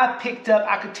 I picked up,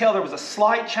 I could tell there was a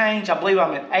slight change. I believe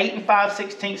I'm at 8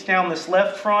 5/16 down this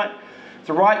left front.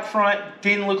 The right front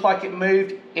didn't look like it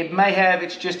moved. It may have,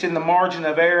 it's just in the margin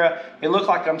of error. It looked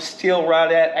like I'm still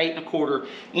right at 8 1/4.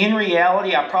 In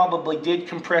reality, I probably did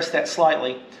compress that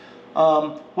slightly.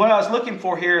 What I was looking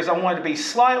for here is I wanted to be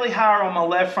slightly higher on my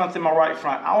left front than my right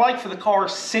front. I like for the car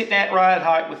sitting at ride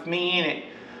height with me in it.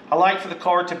 I like for the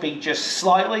car to be just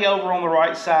slightly over on the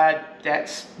right side. That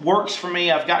works for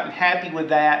me. I've gotten happy with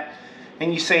that.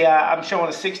 And you see I'm showing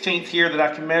a 16th here that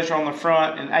I can measure on the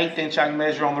front, and 1/8 inch I can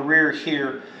measure on the rear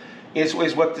here is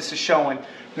what this is showing.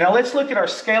 Now let's look at our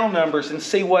scale numbers and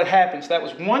see what happens. That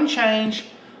was one change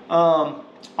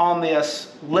on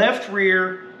this left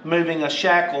rear, moving a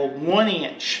shackle 1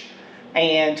 inch,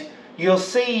 and you'll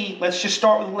see, let's just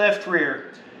start with the left rear.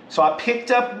 So I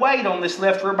picked up weight on this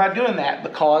left rear by doing that,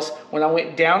 because when I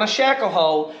went down a shackle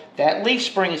hole, that leaf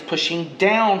spring is pushing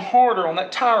down harder on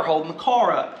that tire holding the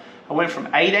car up. I went from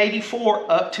 884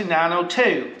 up to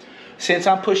 902. Since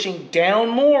I'm pushing down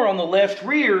more on the left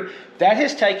rear, that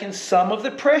has taken some of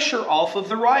the pressure off of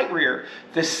the right rear.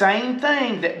 The same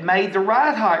thing that made the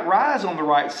ride height rise on the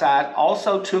right side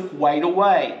also took weight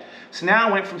away. So now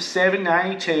I went from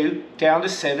 792 down to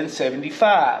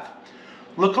 775.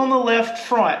 Look on the left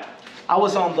front. I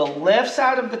was on the left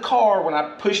side of the car when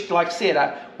I pushed, like I said,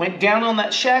 I went down on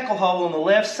that shackle hole on the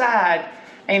left side,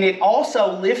 and it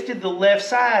also lifted the left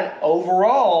side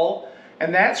overall.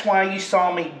 And that's why you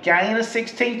saw me gain a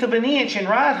 1/16 of an inch in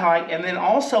ride height, and then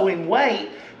also in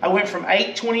weight, I went from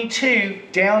 822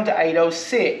 down to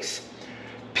 806.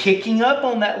 Picking up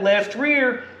on that left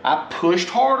rear, I pushed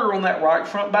harder on that right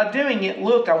front by doing it.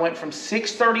 Look, I went from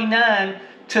 639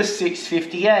 to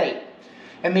 658.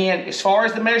 And then as far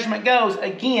as the measurement goes,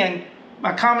 again,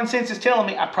 my common sense is telling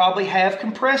me I probably have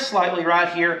compressed slightly right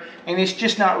here, and it's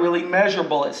just not really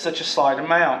measurable at such a slight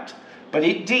amount. But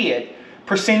it did.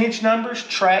 Percentage numbers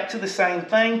track to the same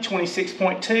thing.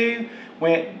 26.2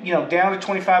 went down to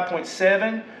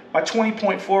 25.7. My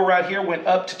 20.4 right here went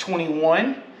up to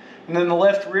 21. And then the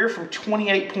left rear from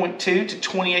 28.2 to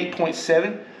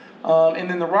 28.7. And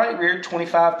then the right rear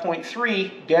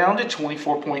 25.3 down to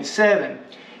 24.7.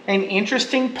 An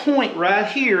interesting point right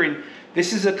here, and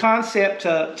this is a concept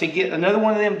to get another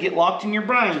one of them get locked in your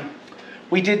brain.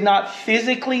 We did not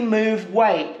physically move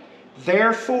weight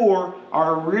Therefore,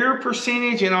 our rear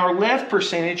percentage and our left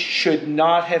percentage should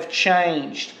not have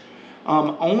changed.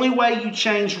 Only way you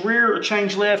change rear or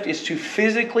change left is to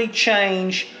physically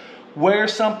change where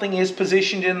something is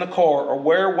positioned in the car or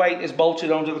where weight is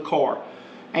bolted onto the car.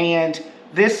 And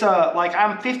this, like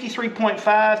I'm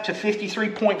 53.5 to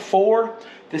 53.4.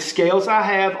 The scales I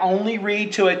have only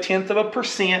read to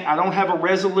 0.1%. I don't have a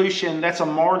resolution. That's a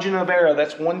margin of error.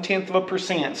 That's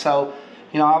 0.1%. So,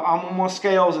 you know, I'm on my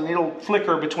scales and it'll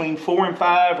flicker between 4 and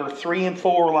 5 or 3 and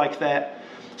 4 like that.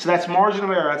 So that's margin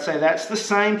of error. I'd say that's the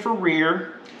same for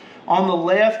rear. On the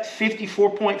left,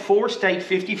 54.4 stayed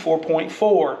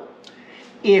 54.4.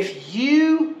 If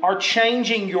you are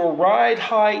changing your ride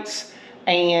heights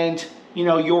and, you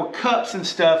know, your cups and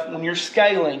stuff when you're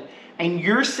scaling and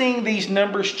you're seeing these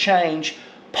numbers change,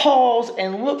 pause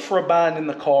and look for a bind in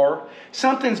the car.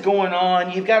 Something's going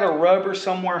on. You've got a rubber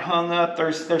somewhere hung up.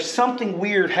 There's something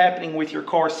weird happening with your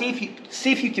car. See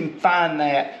if you can find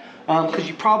that, because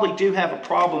you probably do have a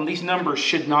problem. These numbers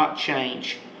should not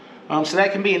change. So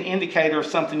that can be an indicator of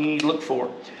something you need to look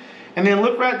for. And then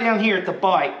look right down here at the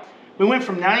bike. We went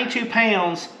from 92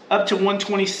 pounds up to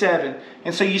 127.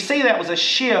 And so you see that was a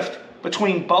shift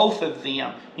between both of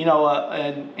them. You know,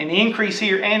 an increase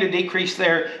here and a decrease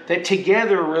there that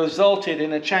together resulted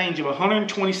in a change of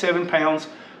 127 pounds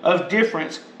of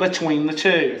difference between the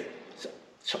two.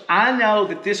 So I know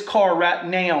that this car right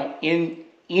now in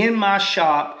my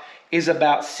shop is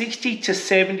about 60 to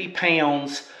 70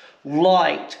 pounds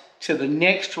light to the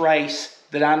next race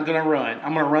that I'm going to run.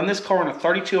 I'm going to run this car in a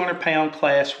 3,200 pound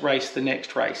class race the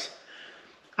next race.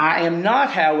 I am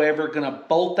not, however, going to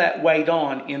bolt that weight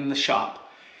on in the shop.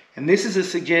 And this is a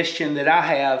suggestion that I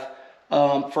have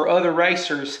for other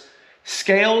racers.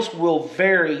 Scales will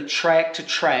vary track to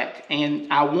track,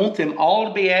 and I want them all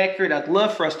to be accurate. I'd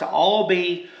love for us to all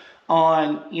be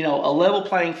on, you know, a level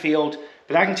playing field.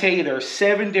 But I can tell you there are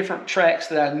 7 different tracks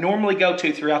that I normally go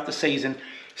to throughout the season.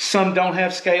 Some don't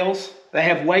have scales. They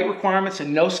have weight requirements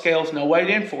and no scales, no way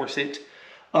to enforce it.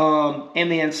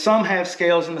 And then some have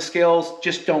scales and the scales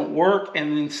just don't work.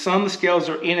 And then some of the scales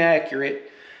are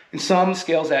inaccurate and some of the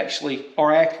scales actually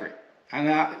are accurate. And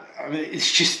I mean,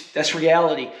 it's just, that's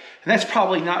reality. And that's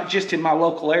probably not just in my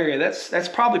local area. That's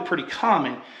probably pretty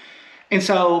common. And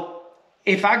so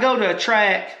if I go to a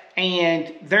track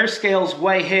and their scale's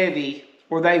way heavy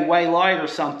or they weigh light or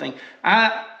something,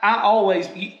 I always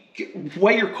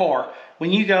weigh your car.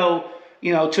 When you go,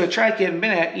 you know, to a track you haven't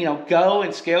been at, you know, go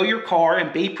and scale your car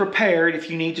and be prepared if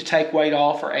you need to take weight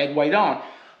off or add weight on.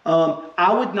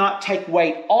 I would not take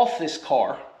weight off this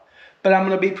car, but I'm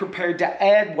going to be prepared to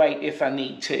add weight if I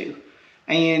need to.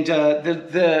 And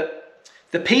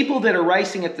the people that are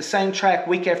racing at the same track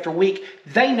week after week,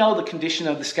 they know the condition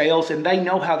of the scales and they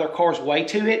know how their cars weigh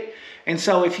to it. And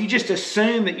so if you just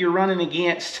assume that you're running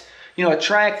against, you know, a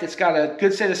track that's got a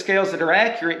good set of scales that are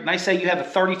accurate, and they say you have a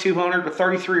 3,200 or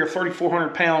 33 or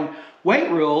 3,400 pound weight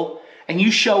rule, and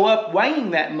you show up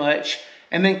weighing that much,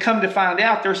 and then come to find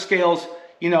out their scales,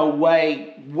 you know,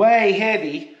 weigh way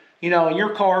heavy, you know, and your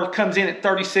car comes in at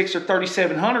 36 or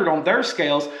 3,700 on their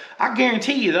scales, I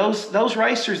guarantee you those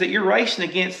racers that you're racing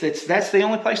against, that's the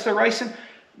only place they're racing,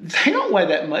 they don't weigh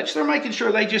that much. They're making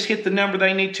sure they just hit the number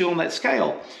they need to on that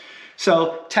scale.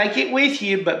 So take it with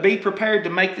you, but be prepared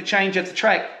to make the change at the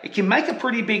track. It can make a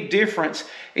pretty big difference,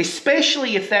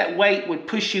 especially if that weight would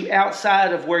push you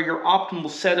outside of where your optimal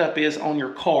setup is on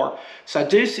your car. So I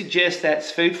do suggest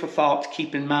that's food for thought to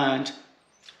keep in mind.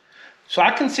 So I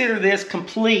consider this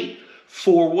complete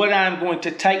for what I'm going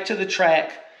to take to the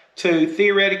track to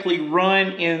theoretically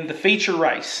run in the feature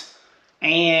race.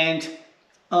 And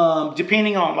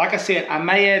depending on, like I said, I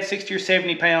may add 60 or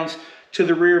 70 pounds to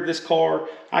the rear of this car.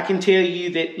 I can tell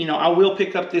you that, you know, I will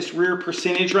pick up this rear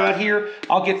percentage right here.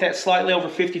 I'll get that slightly over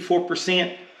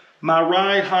 54%. My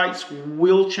ride heights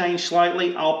will change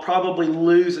slightly. I'll probably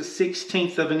lose a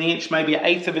 1/16 of an inch, maybe an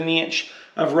 1/8 of an inch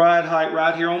of ride height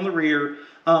right here on the rear.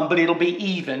 But it'll be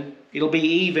even. It'll be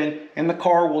even, and the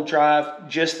car will drive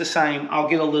just the same. I'll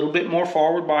get a little bit more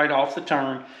forward bite off the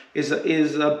turn is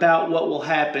about what will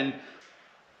happen.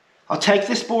 I'll take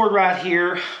this board right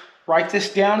here, write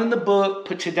this down in the book,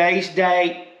 put today's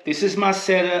date. This is my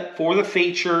setup for the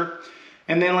feature.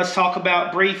 And then let's talk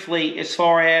about briefly as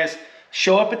far as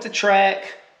show up at the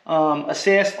track,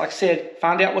 assess, like I said,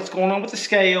 find out what's going on with the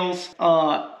scales.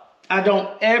 I don't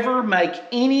ever make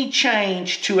any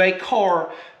change to a car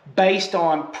based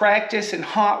on practice and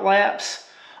hot laps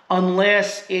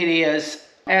unless it is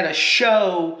at a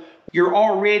show. You're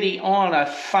already on a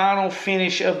final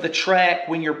finish of the track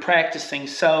when you're practicing.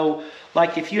 So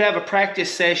like if you have a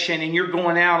practice session and you're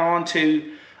going out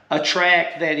onto a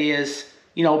track that is,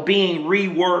 being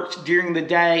reworked during the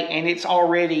day and it's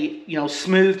already,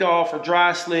 smoothed off or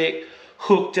dry slick,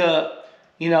 hooked up,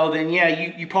 then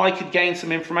yeah, you probably could gain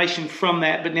some information from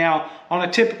that. But now on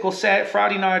a typical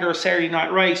Friday night or a Saturday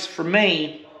night race, for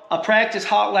me, a practice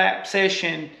hot lap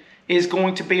session is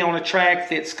going to be on a track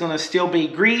that's going to still be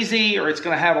greasy, or it's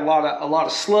going to have a lot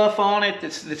of slough on it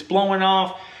that's blowing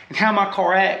off. And how my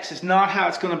car acts is not how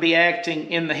it's going to be acting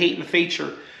in the heat and the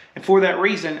feature. And for that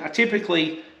reason, I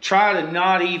typically try to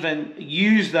not even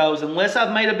use those unless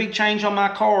I've made a big change on my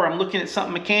car. I'm looking at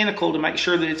something mechanical to make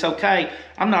sure that it's okay.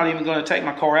 I'm not even going to take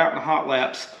my car out in the hot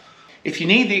laps. If you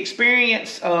need the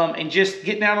experience and just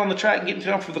getting out on the track and getting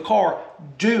feel for the car,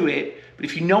 do it. But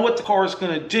if you know what the car is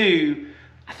going to do,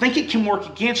 I think it can work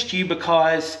against you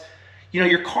because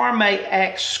your car may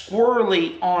act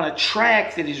squirrely on a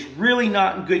track that is really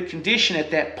not in good condition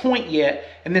at that point yet,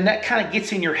 and then that kind of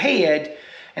gets in your head,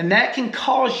 and that can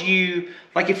cause you,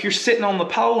 like if you're sitting on the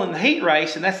pole in the heat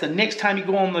race and that's the next time you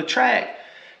go on the track,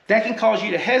 that can cause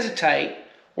you to hesitate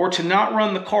or to not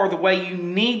run the car the way you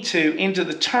need to into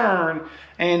the turn,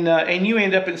 and you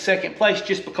end up in second place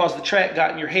just because the track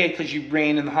got in your head because you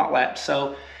ran in the hot lap.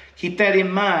 So keep that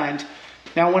in mind.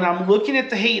 Now, when I'm looking at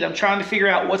the heat, I'm trying to figure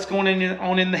out what's going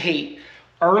on in the heat.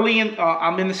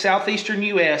 I'm in the southeastern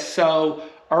U.S., so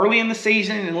early in the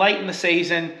season and late in the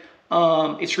season,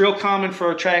 it's real common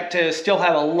for a track to still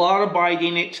have a lot of bite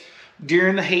in it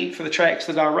during the heat for the tracks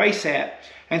that I race at.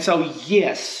 And so,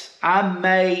 yes, I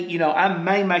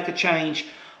may make a change.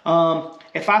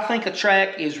 If I think a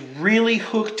track is really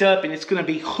hooked up and it's going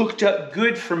to be hooked up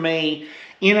good for me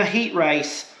in a heat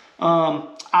race,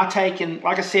 I take, and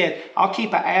like I said, I'll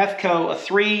keep an Avco, a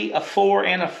 3, a 4,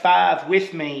 and a 5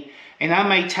 with me. And I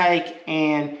may take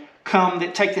this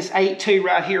 8.2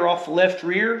 right here off the left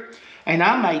rear, and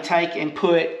I may take and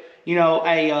put, a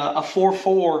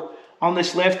 4.4 on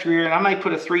this left rear, and I may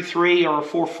put a 3.3 or a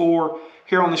 4.4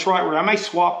 here on this right rear. I may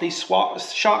swap these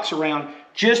shocks around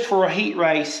just for a heat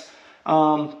race,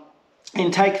 and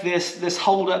take this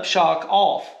hold-up shock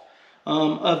off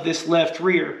of this left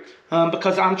rear.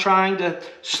 Because I'm trying to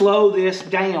slow this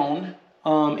down,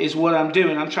 is what I'm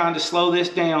doing. I'm trying to slow this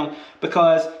down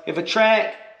because if a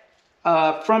track,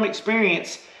 from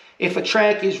experience, if a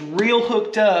track is real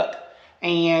hooked up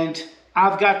and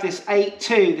I've got this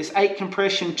 8.2, this 8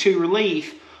 compression 2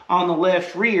 relief on the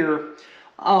left rear,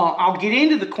 I'll get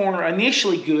into the corner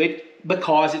initially good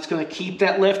because it's going to keep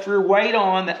that left rear weight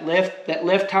on, that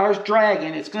left tire's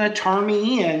dragging, it's going to turn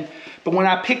me in. But when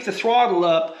I pick the throttle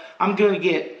up, I'm going to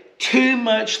get too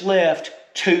much left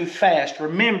too fast.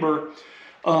 Remember,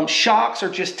 shocks are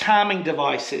just timing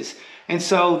devices. And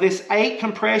so this 8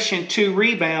 compression 2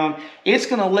 rebound, it's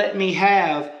going to let me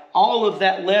have all of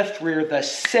that left rear the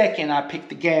second I pick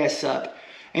the gas up.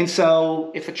 And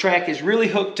so if a track is really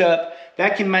hooked up,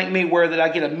 that can make me where that I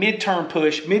get a mid-turn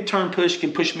push. Mid-turn push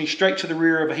can push me straight to the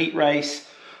rear of a heat race.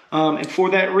 And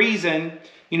for that reason,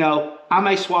 I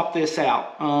may swap this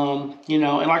out. And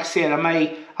like I said,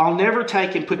 I'll never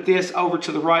take and put this over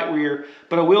to the right rear,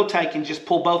 but I will take and just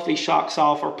pull both these shocks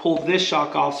off, or pull this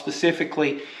shock off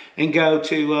specifically, and go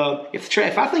to,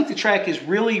 if I think the track is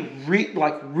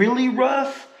really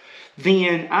rough,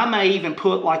 then I may even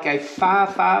put like a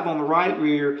 5.5 on the right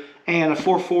rear and a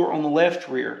 4.4 on the left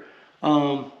rear.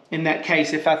 In that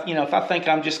case, if I think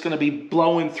I'm just going to be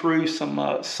blowing through some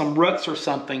ruts or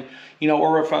something,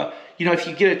 or if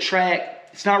you get a track,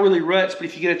 it's not really ruts, but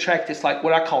if you get a track that's like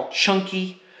what I call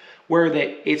chunky, where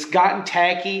that it's gotten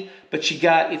tacky, but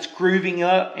it's grooving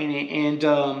up, and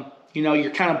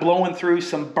you're kind of blowing through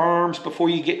some berms before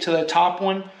you get to the top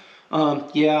one.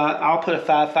 Yeah, I'll put a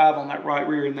 5.5 on that right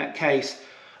rear in that case.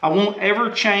 I won't ever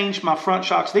change my front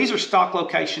shocks. These are stock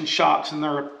location shocks, and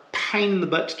they're a pain in the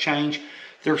butt to change.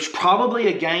 There's probably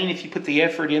a gain if you put the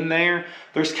effort in there.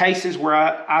 There's cases where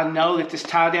I know that this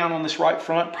tie down on this right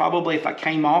front, probably if I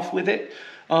came off with it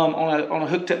on a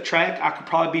hooked up track, I could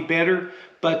probably be better.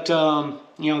 But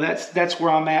that's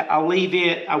where I'm at. I'll leave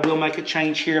it. I will make a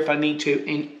change here if I need to,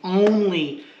 and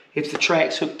only if the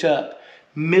track's hooked up.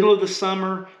 Middle of the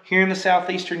summer here in the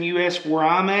southeastern U.S. where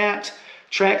I'm at,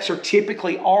 tracks are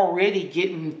typically already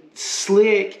getting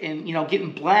slick and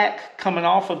getting black coming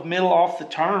off the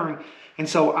turn. And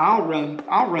so I'll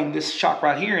run this shock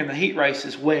right here in the heat race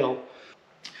as well.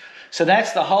 So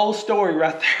that's the whole story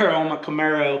right there on my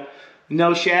Camaro.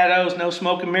 No shadows, no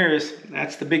smoke and mirrors.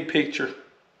 That's the big picture.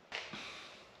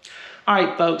 All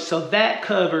right, folks, so that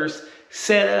covers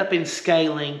setup and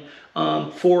scaling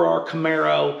for our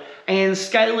Camaro, and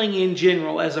scaling in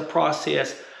general as a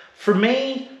process. For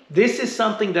me, this is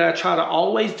something that I try to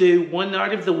always do one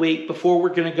night of the week before we're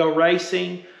going to go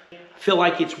racing. feel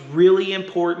like it's really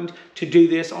important to do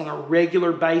this on a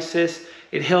regular basis.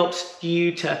 It helps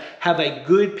you to have a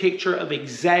good picture of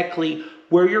exactly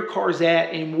where your car's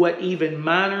at and what even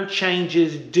minor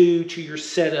changes do to your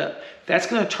setup. That's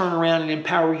going to turn around and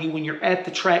empower you when you're at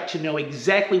the track to know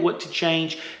exactly what to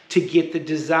change to get the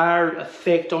desired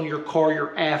effect on your car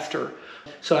you're after.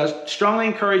 So I strongly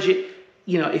encourage it.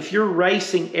 You know, if you're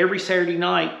racing every Saturday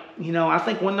night, you know, I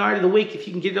think one night of the week, if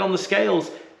you can get it on the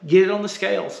scales, get it on the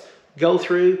scales. Go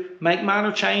through, make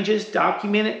minor changes,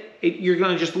 document it. You're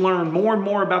going to just learn more and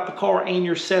more about the car and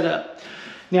your setup.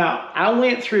 Now, I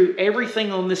went through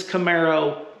everything on this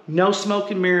Camaro, no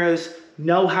smoke and mirrors,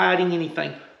 no hiding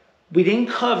anything. We didn't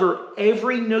cover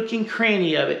every nook and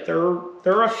cranny of it. There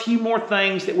are a few more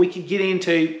things that we could get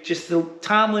into, just the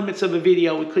time limits of a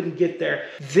video, we couldn't get there.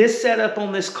 This setup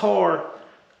on this car,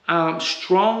 I'm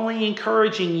strongly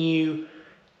encouraging you,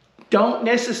 don't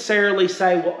necessarily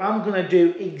say, well, I'm going to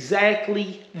do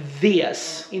exactly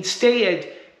this. Instead,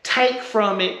 take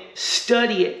from it,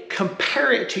 study it,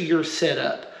 compare it to your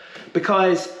setup.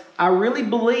 Because I really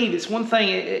believe it's one thing,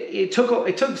 it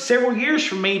took several years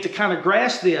for me to kind of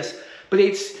grasp this, but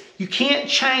you can't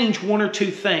change one or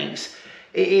two things.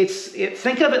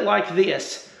 Think of it like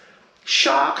this: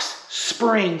 shocks,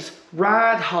 springs,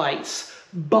 ride heights,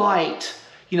 bite,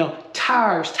 you know,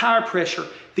 tires, tire pressure.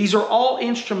 These are all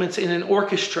instruments in an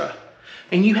orchestra,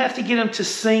 and you have to get them to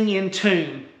sing in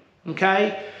tune,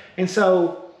 okay? And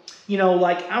so, you know,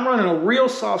 like I'm running a real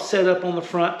soft setup on the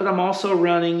front, but I'm also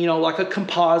running, you know, like a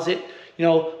composite, you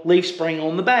know, leaf spring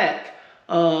on the back.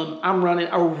 I'm running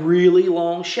a really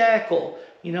long shackle.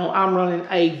 You know, I'm running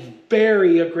a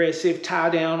very aggressive tie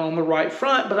down on the right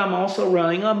front, but I'm also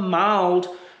running a mild,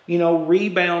 you know,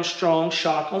 rebound strong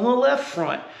shock on the left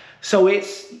front. So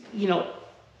it's, you know,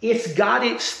 it's got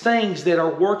its things that are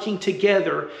working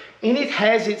together, and it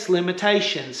has its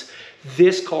limitations.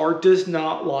 This car does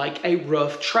not like a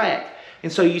rough track.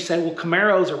 And so you say, well,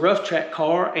 Camaro is a rough track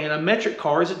car and a metric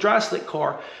car is a dry slick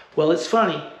car. Well, it's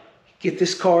funny. Get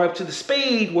this car up to the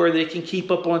speed where they can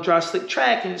keep up on a dry slick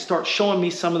track, and it starts showing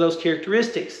me some of those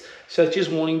characteristics, such as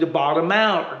wanting to bottom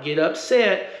out or get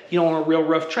upset, you know, on a real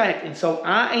rough track. And so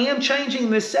I am changing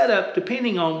this setup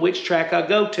depending on which track I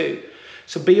go to.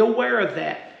 So be aware of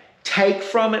that. Take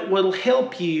from it what'll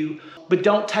help you, but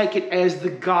don't take it as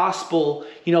the gospel,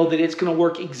 you know, that it's going to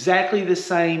work exactly the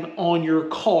same on your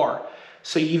car.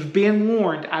 So you've been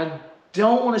warned. I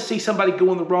don't want to see somebody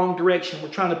go in the wrong direction. We're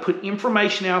trying to put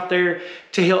information out there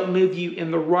to help move you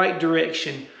in the right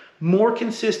direction. More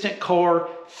consistent car,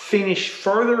 finish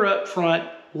further up front,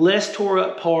 less tore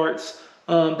up parts.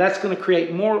 That's going to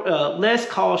create less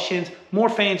cautions, more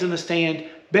fans in the stand,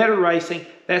 better racing.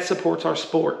 That supports our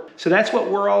sport. So that's what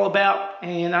we're all about,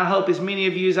 and I hope as many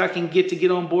of you as I can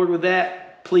get on board with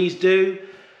that, please do.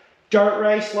 Dirt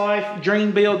Race Life,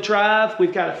 Dream Build Drive.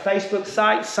 We've got a Facebook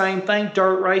site, same thing,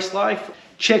 Dirt Race Life.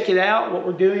 Check it out. What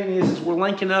we're doing is we're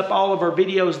linking up all of our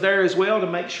videos there as well to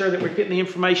make sure that we're getting the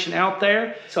information out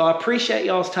there. So I appreciate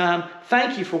y'all's time.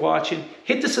 Thank you for watching.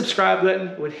 Hit the subscribe button.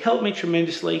 It would help me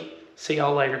tremendously. See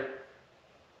y'all later.